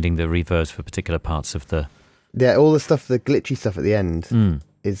and finding the reverbs for particular parts of the... Yeah, all the stuff, the glitchy stuff at the end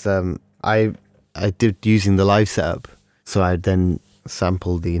is, I did using the live setup, so I then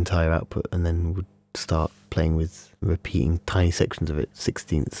sampled the entire output and then would start playing with repeating tiny sections of it,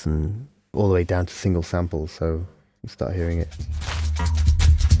 sixteenths, and all the way down to single samples, so you start hearing it.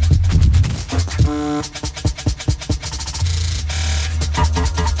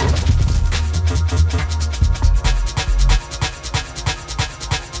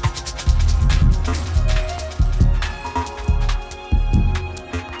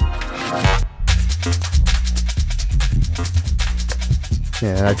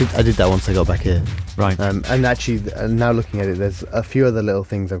 Yeah, I did that once I got back here. Right. And actually, now looking at it, there's a few other little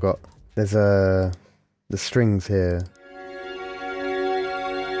things I've got. There's the strings here.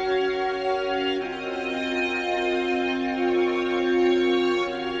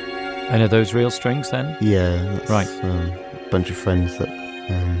 And are those real strings then? Yeah. That's, right. A bunch of friends that...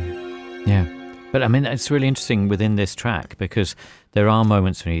 Yeah. But I mean, it's really interesting within this track, because there are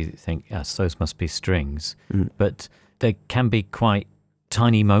moments when you think, yes, those must be strings. But there can be quite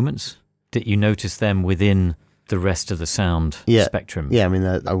tiny moments that you notice them within the rest of the sound spectrum. Yeah, I mean,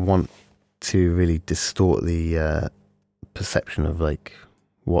 I want to really distort the perception of like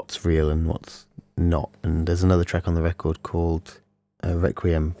what's real and what's not. And there's another track on the record called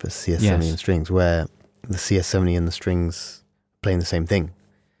Requiem for CS70 and strings, where the CS70 and the strings playing the same thing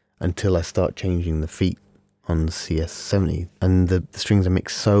until I start changing the feet on the CS70, and the strings are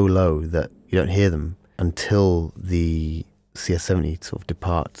mixed so low that you don't hear them. until the CS70 sort of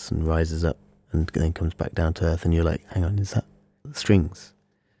departs and rises up and then comes back down to earth, and you're like, hang on, is that strings?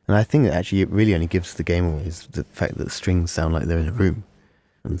 And I think that actually it really only gives the game away is the fact that the strings sound like they're in a room.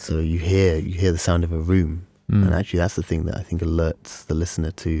 And so you hear the sound of a room. And actually that's the thing that I think alerts the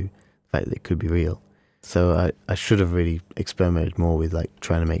listener to the fact that it could be real. So I should have really experimented more with like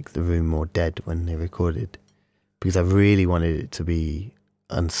trying to make the room more dead when they recorded, because I really wanted it to be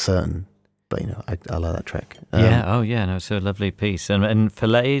uncertain. But I like that track. No, it's a lovely piece. And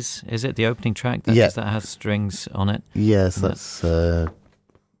Fillets, is it the opening track? That has strings on it? Yes, that's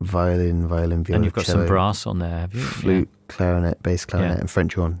violin, viola, and you've got cello, some brass on there, have you? Flute, clarinet, bass clarinet, and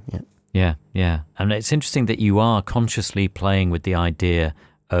French horn. Yeah. And it's interesting that you are consciously playing with the idea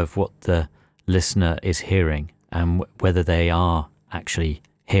of what the listener is hearing and whether they are actually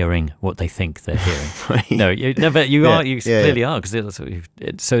hearing what they think they're hearing. Right. But you are. You clearly are. Because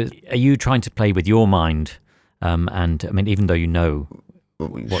so, are you trying to play with your mind? And I mean, even though you know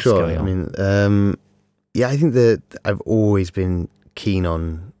what's going on. I mean, I think that I've always been keen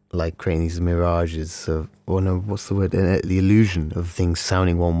on like creating these mirages of, what's the word? The illusion of things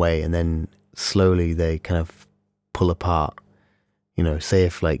sounding one way and then slowly they kind of pull apart. Say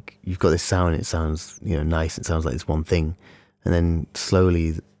if like you've got this sound, it sounds nice, it sounds like it's one thing, and then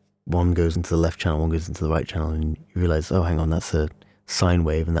slowly one goes into the left channel, one goes into the right channel, and you realize, oh, hang on, that's a sine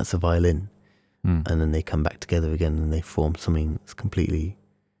wave and that's a violin, and then they come back together again and they form something that's completely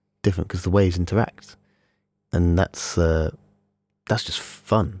different because the waves interact, and that's just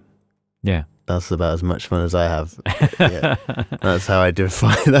fun. Yeah, that's about as much fun as I have. Yeah. That's how I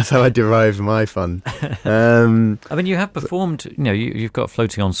derive my fun. I mean, you have performed. You've got a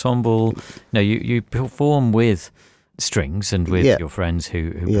floating ensemble. You perform with strings and with your friends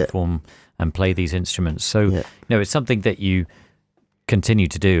who perform and play these instruments. So it's something that you continue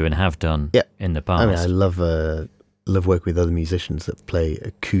to do and have done in the past. I mean, I love working with other musicians that play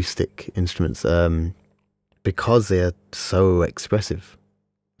acoustic instruments because they are so expressive.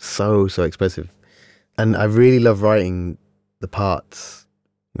 So expressive. And I really love writing the parts.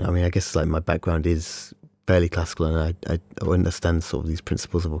 I mean, I guess like my background is fairly classical and I understand sort of these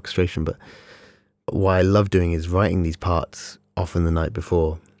principles of orchestration, but what I love doing is writing these parts often the night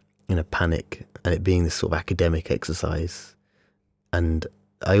before in a panic, and it being this sort of academic exercise. And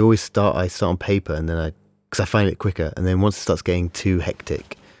I start on paper, and then because I find it quicker, and then once it starts getting too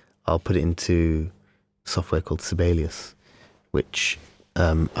hectic, I'll put it into software called Sibelius, which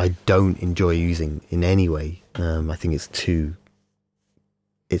I don't enjoy using in any way. I think it's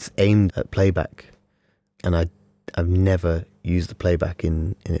aimed at playback, and I've never used the playback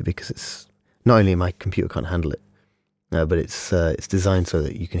in it because it's not only my computer can't handle it, but it's designed so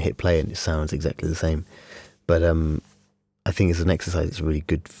that you can hit play and it sounds exactly the same. But I think as an exercise, it's really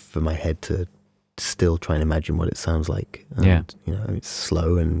good for my head to still try and imagine what it sounds like. And, it's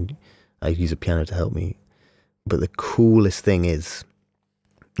slow, and I use a piano to help me. But the coolest thing is,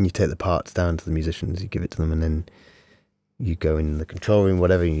 you take the parts down to the musicians, you give it to them, and then you go in the control room,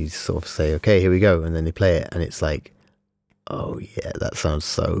 whatever, and you sort of say, okay, here we go. And then they play it, and it's like, oh yeah, that sounds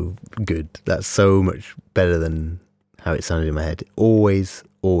so good. That's so much better than how it sounded in my head. Always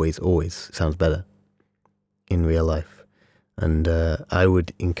sounds better in real life. And I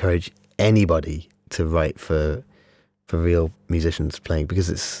would encourage anybody to write for real musicians playing, because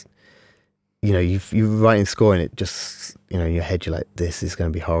it's, you writing score and it just, in your head you're like, this is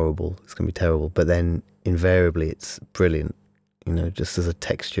going to be horrible, it's going to be terrible, but then invariably it's brilliant, just as a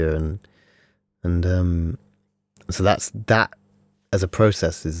texture, and so that as a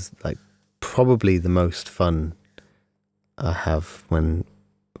process is like probably the most fun I have when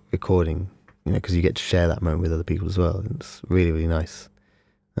recording, because you get to share that moment with other people as well, and it's really, really nice.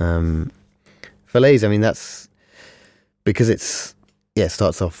 Fillets, I mean, that's because it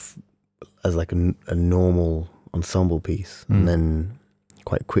starts off as like a normal ensemble piece, and then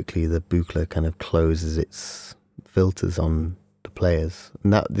quite quickly the Buchla kind of closes its filters on the players.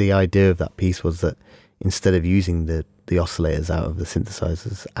 And that the idea of that piece was that instead of using the oscillators out of the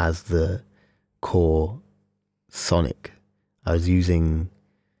synthesizers as the core sonic, I was using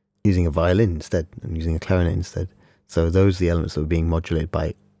a violin instead and using a clarinet instead. So those are the elements that were being modulated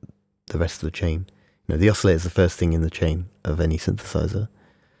by the rest of the chain. The oscillator is the first thing in the chain of any synthesizer.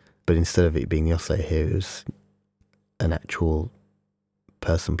 But instead of it being the oscillator here, it was an actual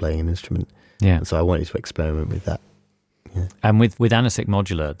person playing an instrument. Yeah. And so I wanted to experiment with that. Yeah. And with Anisik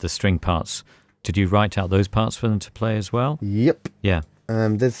Modular, the string parts, did you write out those parts for them to play as well? Yep. Yeah.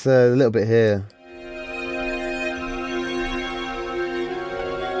 There's a little bit here.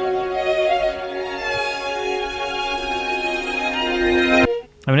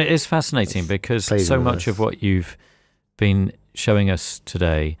 I mean, it is fascinating because Played so with much us. of what you've been showing us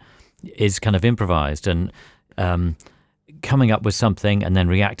today is kind of improvised and coming up with something and then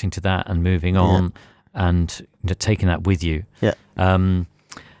reacting to that and moving on and taking that with you. Yeah.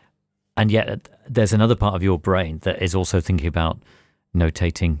 And yet there's another part of your brain that is also thinking about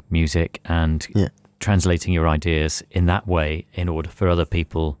notating music and translating your ideas in that way in order for other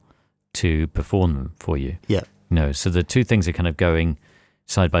people to perform them for you. Yeah. So the two things are kind of going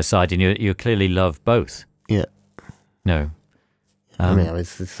side by side, and you clearly love both. Yeah. No. I mean,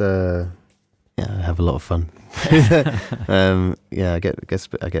 it's I have a lot of fun. I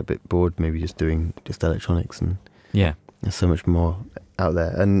get a bit bored maybe just doing just electronics, and there's so much more out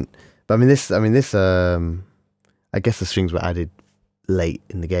there. But I guess the strings were added late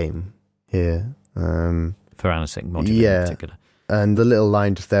in the game here. For Anisik modular in particular. And the little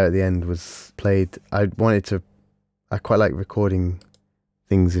line just there at the end was played. I quite like recording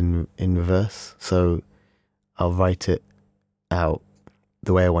things in reverse, so I'll write it out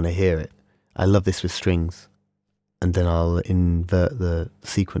the way I want to hear it. I love this with strings, and then I'll invert the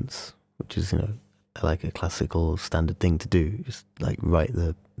sequence, which is like a classical standard thing to do. Just like write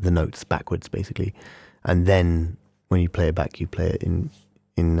the notes backwards basically, and then when you play it back, you play it in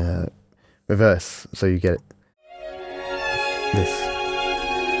reverse, so you get this.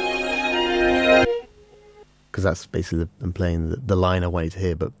 Because that's basically I'm playing the line I wanted to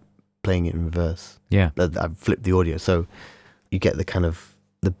hear, but playing it in reverse. Yeah. I've flipped the audio, so you get the kind of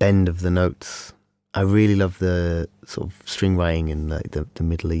the bend of the notes. I really love the sort of string writing in like the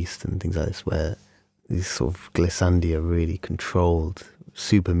Middle East and things like this, where these sort of glissandi are really controlled,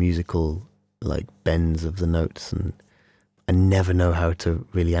 super musical, like bends of the notes, and I never know how to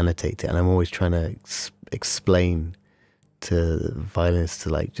really annotate it, and I'm always trying to explain to violinists to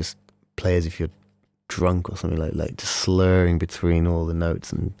like just play as if you're drunk or something, like just slurring between all the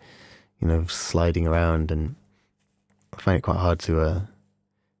notes and sliding around, and I find it quite hard to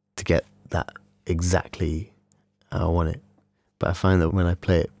get that exactly how I want it. But I find that when I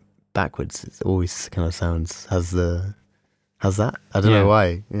play it backwards, it always kind of has that. I don't know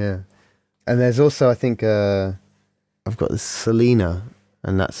why. Yeah. And there's also, I think I've got this Selena,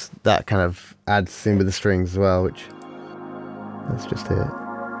 and that kind of adds in with the strings as well, which let's just hear it.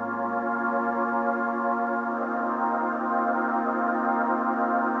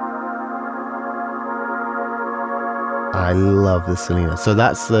 I love the Selena. So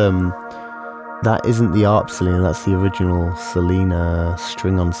that isn't the ARP Selena, that's the original Selena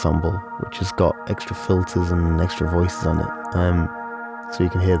string ensemble, which has got extra filters and extra voices on it. So you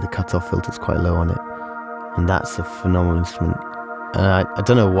can hear the cutoff filters quite low on it. And that's a phenomenal instrument. And I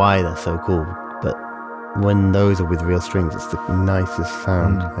don't know why they're so cool, but when those are with real strings, it's the nicest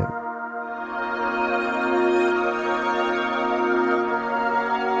sound.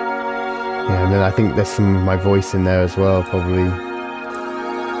 Yeah, and then I think there's some of my voice in there as well, probably.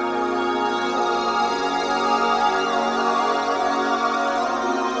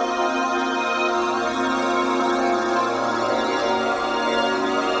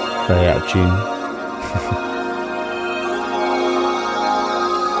 Very out of tune.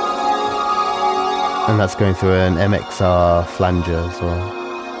 And that's going through an MXR flanger as well.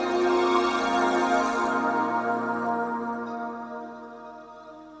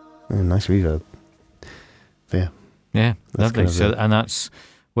 Nice reverb. Yeah. Yeah, lovely. So, and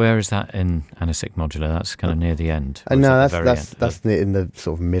where is that in Anisik modular? That's kind of near the end. No, that's in the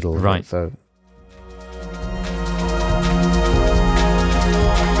sort of middle. Right. So.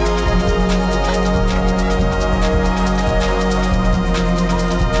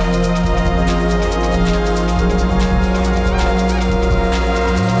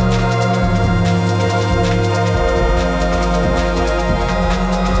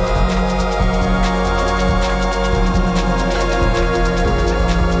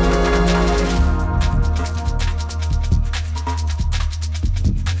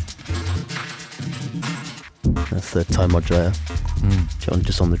 The time modulator,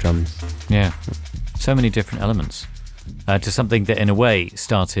 just on the drums. Yeah, so many different elements to something that in a way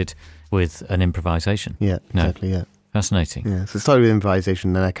started with an improvisation. Yeah, exactly. Yeah, fascinating. Yeah, so it started with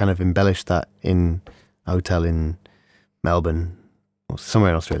improvisation, then I kind of embellished that in a hotel in Melbourne or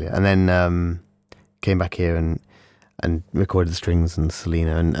somewhere in Australia, and then came back here and recorded the strings and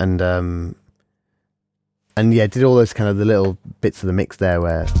Selena and yeah, did all those kind of the little bits of the mix there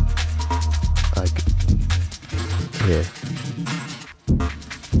where like. Here.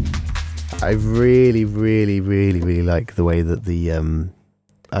 I really, really, really, really like the way that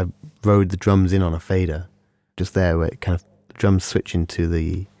I rode the drums in on a fader, just there where it kind of the drums switch into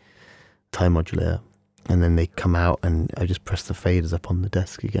the time modulator, and then they come out, and I just press the faders up on the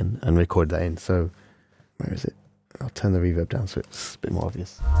desk again and record that in. So where is it? I'll turn the reverb down so it's a bit more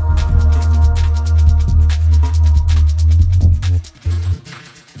obvious.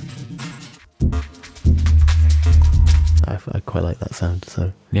 I quite like that sound.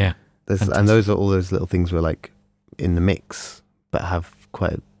 So Yeah. and those are all those little things where like in the mix, but have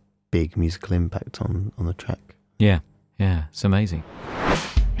quite a big musical impact on the track. Yeah. Yeah. It's amazing.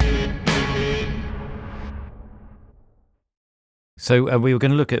 So we were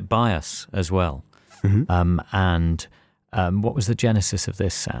going to look at Bias as well. Mm-hmm. And what was the genesis of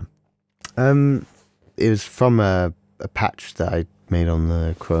this, Sam? It was from a patch that I made on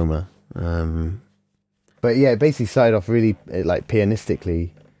the Chroma. But yeah, it basically started off really like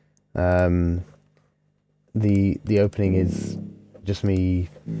pianistically. The opening is just me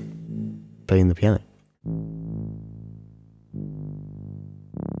playing the piano.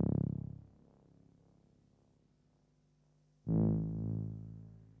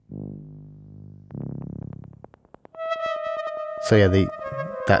 So yeah,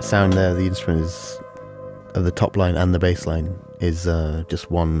 that sound there, the instrument is of the top line and the bass line is just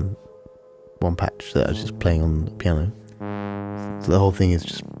one patch that I was just playing on the piano. So the whole thing is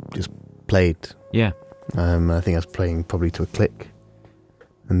just played. Yeah. I think I was playing probably to a click,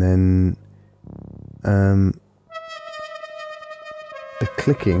 and then the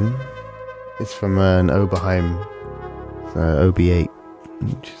clicking is from an Oberheim OB8,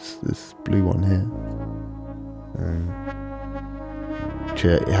 which is this blue one here. Which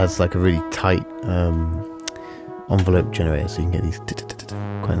it has like a really tight envelope generator, so you can get these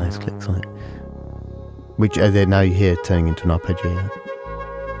quite nice clicks on it. Which now you hear turning into an arpeggio. Yeah.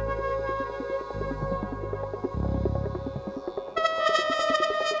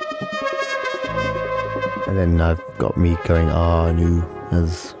 And then I've got me going nu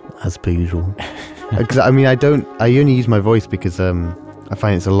as per usual. Because I mean, I only use my voice because I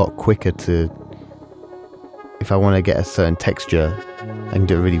find it's a lot quicker to. If I want to get a certain texture, I can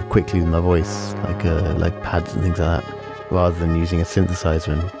do it really quickly with my voice, like pads and things like that, rather than using a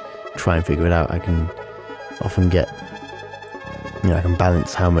synthesizer and try and figure it out. I can often get, I can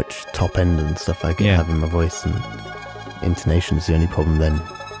balance how much top end and stuff I can have in my voice, and intonation is the only problem then.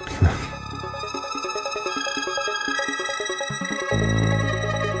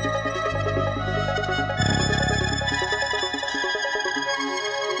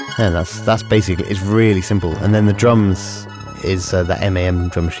 Yeah, that's basically, it's really simple. And then the drums is that MAM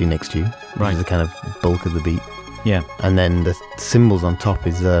drum machine next to you, which is the kind of bulk of the beat. Yeah. And then the cymbals on top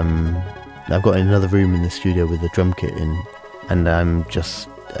is, I've got another room in the studio with a drum kit in, and it's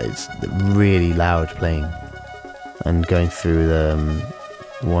really loud playing and going through the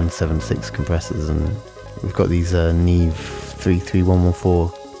 176 compressors, and we've got these Neve 33114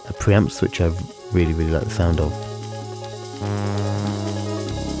 preamps, which I really, really like the sound of.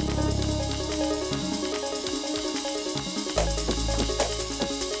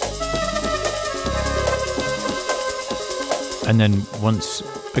 And then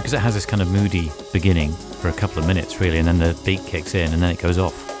because it has this kind of moody beginning for a couple of minutes really, and then the beat kicks in and then it goes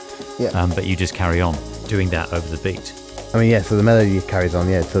off. Yeah. But you just carry on doing that over the beat. I mean, yeah, so the melody carries on,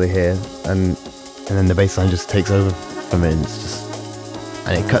 till they hear, and then the bass line just takes over from it,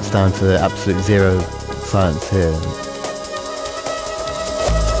 and it cuts down to absolute zero silence here.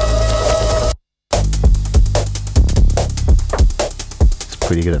 It's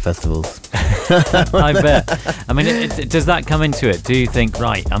pretty good at festivals. I bet. I mean, does that come into it? Do you think,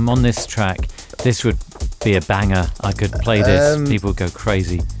 right, I'm on this track, this would be a banger, I could play this, people would go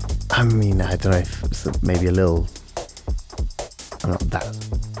crazy? I mean, I don't know if it's maybe a little... I'm not that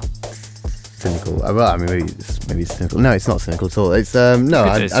cynical. Well, I mean, maybe it's cynical. No, it's not cynical at all. It's I'm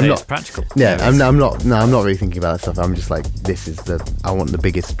not. It's practical. Yeah, I'm not. No, I'm not really thinking about that stuff. I'm just like, I want the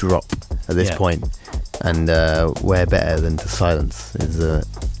biggest drop at this point, and where better than to silence is.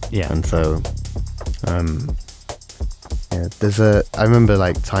 And so, I remember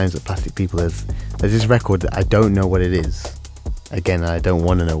like times at Plastic People. There's this record that I don't know what it is. Again, I don't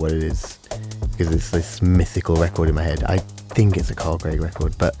want to know what it is because it's this mythical record in my head. I think it's a Carl Gregg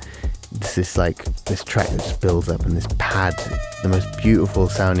record, but it's this track that just builds up, and this pad, the most beautiful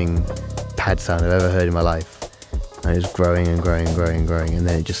sounding pad sound I've ever heard in my life, and it's growing and growing and growing and growing, and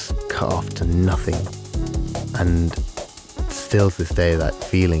then it just cut off to nothing. And still to this day, that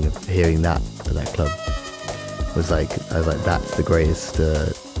feeling of hearing that at that club I was like, that's the greatest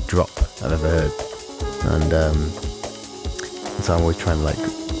drop I've ever heard. And so I'm always trying to like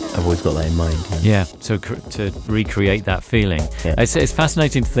I've always got that in mind. Yeah, so to recreate that feeling. Yeah. It's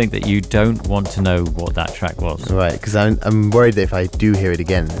fascinating to think that you don't want to know what that track was. Right, because I'm worried that if I do hear it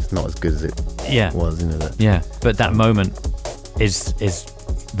again, it's not as good as it was. Yeah, but that moment is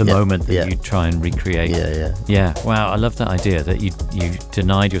the moment that you try and recreate. Yeah. Wow, I love that idea that you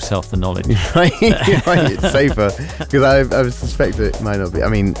denied yourself the knowledge. Right, it's safer because I suspect that it might not be. I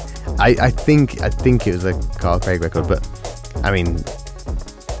mean, I think it was a Carl Craig record, but I mean,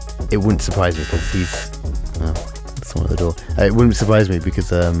 it wouldn't surprise me because he's someone at the door. It wouldn't surprise me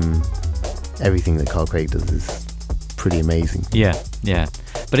because everything that Carl Craig does is pretty amazing. Yeah.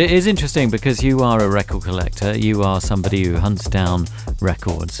 But it is interesting because you are a record collector. You are somebody who hunts down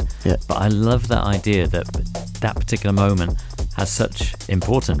records. Yeah. But I love that idea that that particular moment has such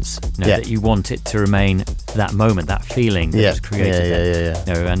importance. That you want it to remain that moment, that feeling that was created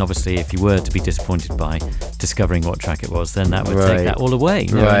there. And obviously, if you were to be disappointed by discovering what track it was, then that would take that all away.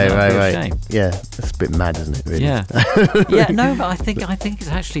 Right. Shame. Yeah, that's a bit mad, isn't it? Really? Yeah. No, but I think it's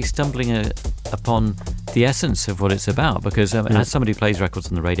actually stumbling upon the essence of what it's about, because as somebody who plays records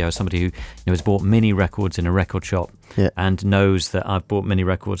on the radio, as somebody who has bought mini records in a record shop and knows that I've bought mini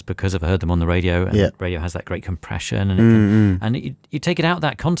records because I've heard them on the radio, and radio has that great compression, and you take it out of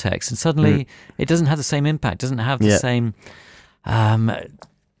that context, and suddenly it doesn't have the same impact, doesn't have the same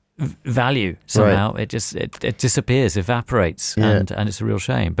value somehow. It just it disappears, evaporates, and it's a real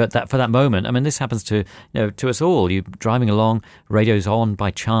shame. But that for that moment, I mean, this happens to to us all. You're driving along, radio's on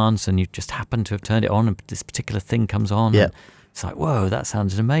by chance, and you just happen to have turned it on, and this particular thing comes on. And it's like, whoa, that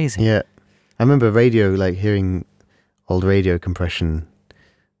sounded amazing. Yeah, I remember radio, like hearing old radio compression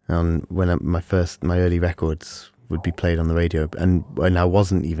on when my early records would be played on the radio, and when I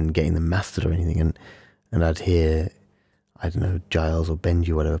wasn't even getting them mastered or anything, and I'd hear, I don't know, Giles or Benji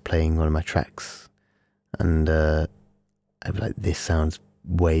or whatever playing one of my tracks, and I'd be like, this sounds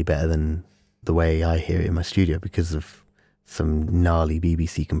way better than the way I hear it in my studio because of some gnarly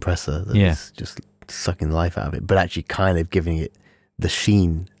BBC compressor that's just sucking the life out of it, but actually kind of giving it the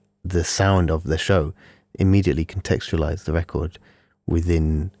sheen, the sound of the show, immediately contextualize the record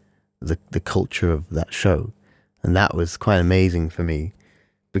within the culture of that show. And that was quite amazing for me,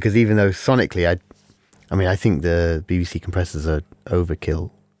 because even though sonically I think the BBC compressors are overkill,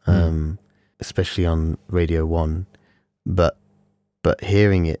 especially on Radio 1, but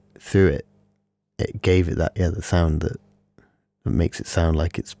hearing it through it gave it that the sound that makes it sound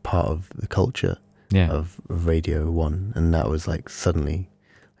like it's part of the culture of Radio 1, and that was like suddenly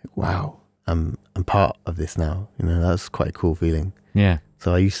like, wow, I'm part of this now. That was quite a cool feeling. Yeah.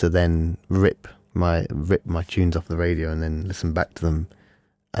 So I used to then rip my tunes off the radio and then listen back to them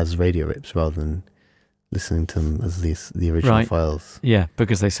as radio rips rather than listening to them as the original files. Yeah,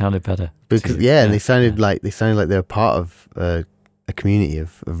 because they sounded better. Because and they sounded like they were part of a community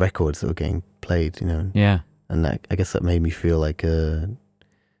of records that were getting played. Yeah. And I guess that made me feel like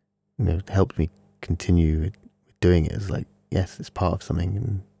helped me continue doing it. It's like, yes, it's part of something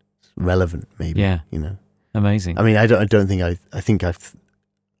and it's relevant. Maybe. Yeah. Amazing. I mean, I don't think I think I've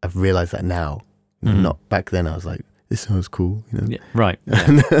realized that now. Not back then. I was like, this sounds cool. Yeah, right.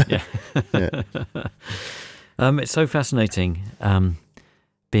 Yeah. It's so fascinating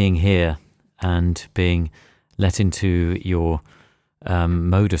being here and being let into your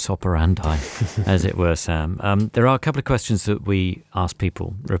modus operandi, as it were, Sam. There are a couple of questions that we ask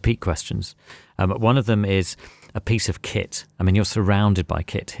people, repeat questions. One of them is a piece of kit. I mean, you're surrounded by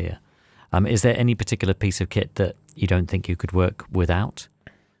kit here. Is there any particular piece of kit that you don't think you could work without,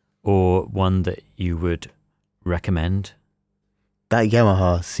 or one that you would recommend? That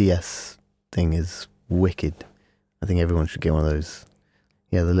Yamaha CS thing is wicked. I think everyone should get one of those.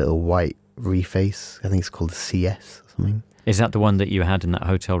 Yeah, the little white reface. I think it's called the CS or something. Is that the one that you had in that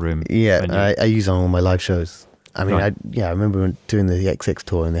hotel room? Yeah, I use it on all my live shows. I mean, Right. I remember doing the XX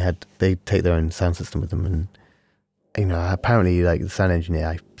tour, and they take their own sound system with them, and apparently, like the sound engineer,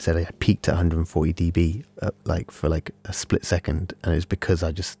 I said I peaked at 140 dB, for a split second, and it was because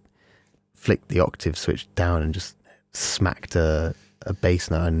I just flicked the octave switch down and just smacked a bass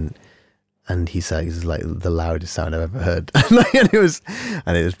note, and he said it was like the loudest sound I've ever heard, and it was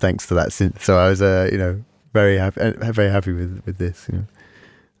thanks to that synth. So I was very happy with this.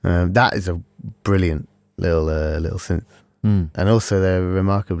 That is a brilliant little synth, and also they're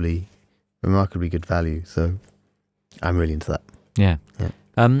remarkably good value. So I'm really into that. Yeah.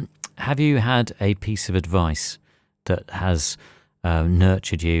 Have you had a piece of advice that has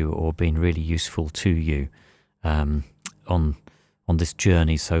nurtured you or been really useful to you on this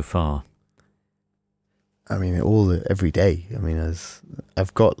journey so far? I mean, every day. I mean,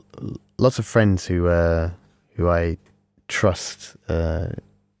 I've got lots of friends who I trust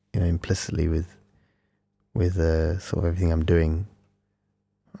implicitly with sort of everything I'm doing.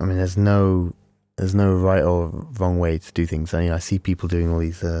 I mean, there's no right or wrong way to do things. I see people doing all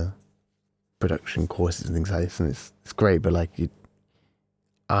these production courses and things like this, and it's great, but like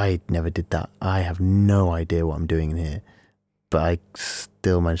I never did that. I have no idea what I'm doing in here, but I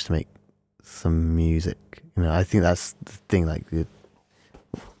still managed to make some music. I think that's the thing. Like, you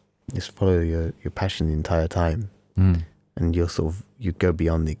just follow your passion the entire time, and you go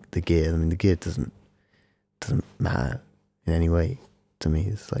beyond the gear. I mean, the gear doesn't matter in any way to me.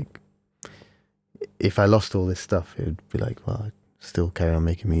 It's like, if I lost all this stuff, it would be like, well, I'd still carry on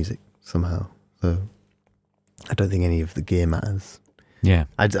making music somehow. So I don't think any of the gear matters. Yeah.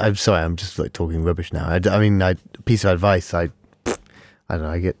 I'm sorry, I'm just like talking rubbish now. I mean, a piece of advice, I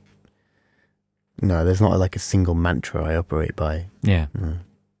don't know, there's not like a single mantra I operate by. Yeah.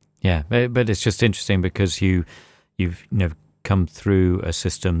 Yeah. But it's just interesting because you've come through a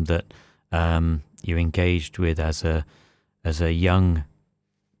system that you engaged with as a young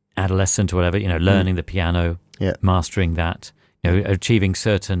adolescent or whatever, learning the piano, mastering that, achieving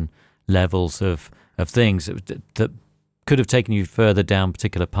certain levels of things that could have taken you further down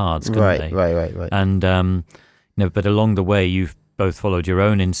particular paths, couldn't they? Right. And but along the way, you've both followed your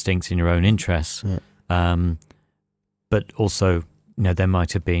own instincts and your own interests. Yeah. But also, there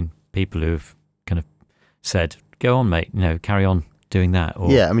might have been people who've kind of said, "Go on, mate. Carry on doing that."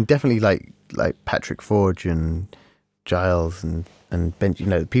 Or, yeah, I mean, definitely like Patrick Forge and Giles and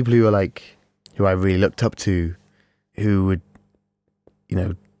Ben. People who are who I really looked up to, who would,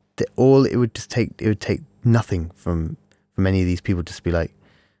 it would take nothing from any of these people. Just be like,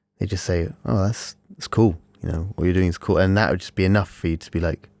 they just say, "Oh, that's cool. What you're doing is cool," and that would just be enough for you to be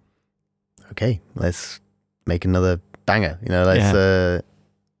like, "Okay, let's make another banger."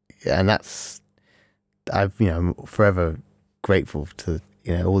 And that's, I'm forever grateful to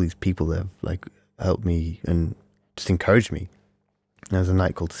all these people that have helped me and just encouraged me. There was a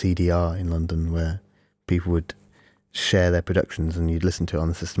night called CDR in London where people would share their productions and you'd listen to it on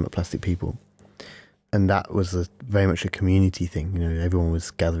the system at Plastic People. And that was very much a community thing. Everyone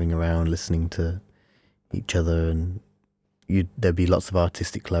was gathering around listening to each other, and there'd be lots of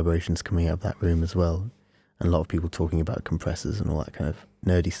artistic collaborations coming out of that room as well, and a lot of people talking about compressors and all that kind of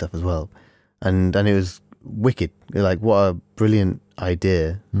nerdy stuff as well. And it was wicked. What a brilliant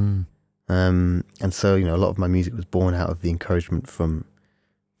idea. And so, a lot of my music was born out of the encouragement from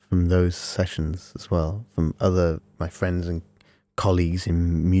those sessions as well, from my friends and colleagues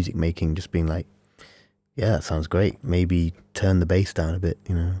in music making, just being like, yeah, that sounds great. Maybe turn the bass down a bit,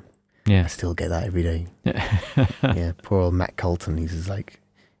 Yeah. I still get that every day. Yeah, poor old Matt Colton, he's just like,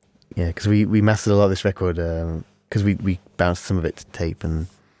 yeah, because we mastered a lot of this record, because we bounced some of it to tape, and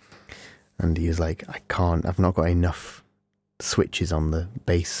he was like, I've not got enough switches on the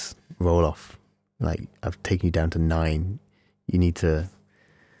bass roll off. I've taken you down to 9. You need to,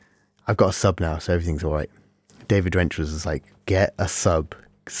 I've got a sub now, so everything's all right. David Drench was just like, get a sub,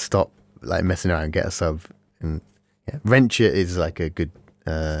 stop messing around, get a sub. And yeah, Wrench is a good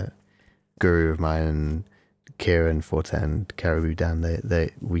guru of mine, and Kieran Forte and Caribou Dan,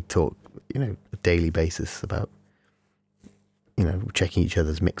 we talk, a daily basis about, checking each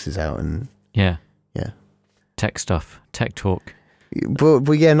other's mixes out and yeah, tech stuff, tech talk.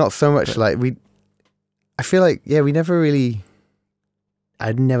 But yeah, not so much. I feel like, yeah, we never really.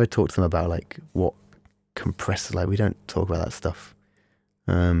 I'd never talked to them about what compressor. We don't talk about that stuff.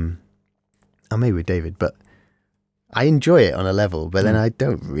 Or maybe with David, but I enjoy it on a level. But then I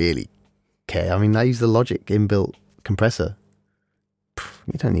don't really care. I mean, I use the Logic inbuilt compressor.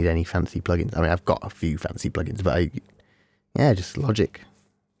 You don't need any fancy plugins. I mean, I've got a few fancy plugins, but just Logic.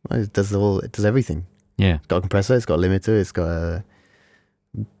 It does everything. Yeah, it's got a compressor, it's got a limiter, it's got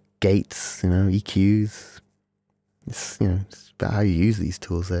gates, EQs. It's it's about how you use these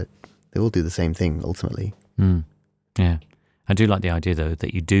tools. They all do the same thing ultimately. Yeah, I do like the idea though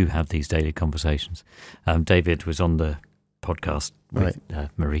that you do have these daily conversations. David was on the podcast with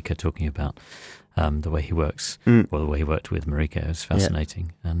Marika talking about the way he works, the way he worked with Marika. It was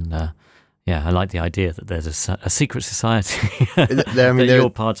fascinating, and I like the idea that there's a secret society that you're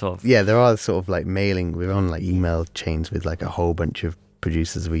part of. Yeah, there are sort of mailing. We're on email chains with a whole bunch of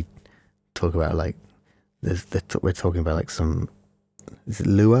producers. We talk about we're talking about some. Is it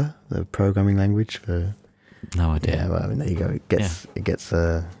Lua, the programming language for? No idea. Yeah, well, I mean, there you go. It gets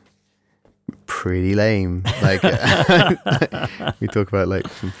pretty lame. We talk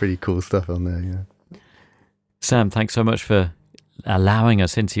about some pretty cool stuff on there. Yeah. Sam, thanks so much for allowing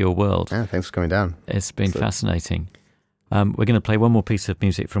us into your world. Yeah, thanks for coming down. It's been fascinating. We're going to play one more piece of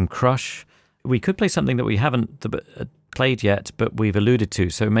music from Crush. We could play something that we haven't played yet, but we've alluded to.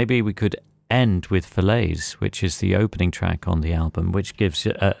 So maybe we could end with Falaise, which is the opening track on the album, which gives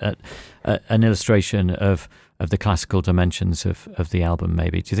an illustration of the classical dimensions of the album,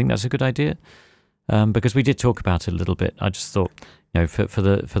 maybe. Do you think that's a good idea? Because we did talk about it a little bit. I just thought, for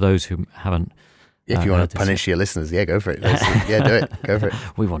those who haven't. If you want to punish your listeners, go for it. Yeah, do it. Go for it.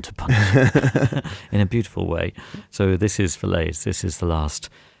 We want to punish in a beautiful way. So this is Falaise. This is the last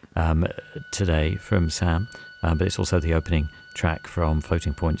today from Sam, but it's also the opening track from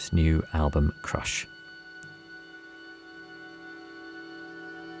Floating Point's new album, Crush.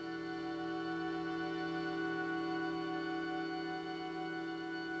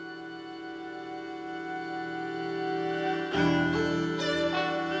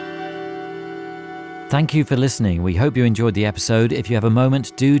 Thank you for listening. We hope you enjoyed the episode. If you have a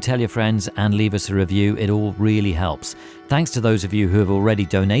moment, do tell your friends and leave us a review. It all really helps. Thanks to those of you who have already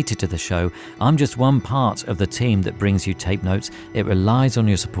donated to the show. I'm just one part of the team that brings you Tape Notes. It relies on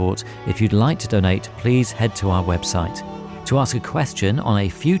your support. If you'd like to donate, please head to our website. To ask a question on a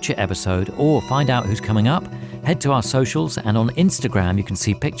future episode or find out who's coming up, head to our socials, and on Instagram you can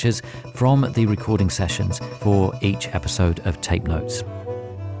see pictures from the recording sessions for each episode of Tape Notes.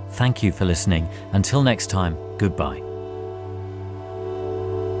 Thank you for listening. Until next time, goodbye.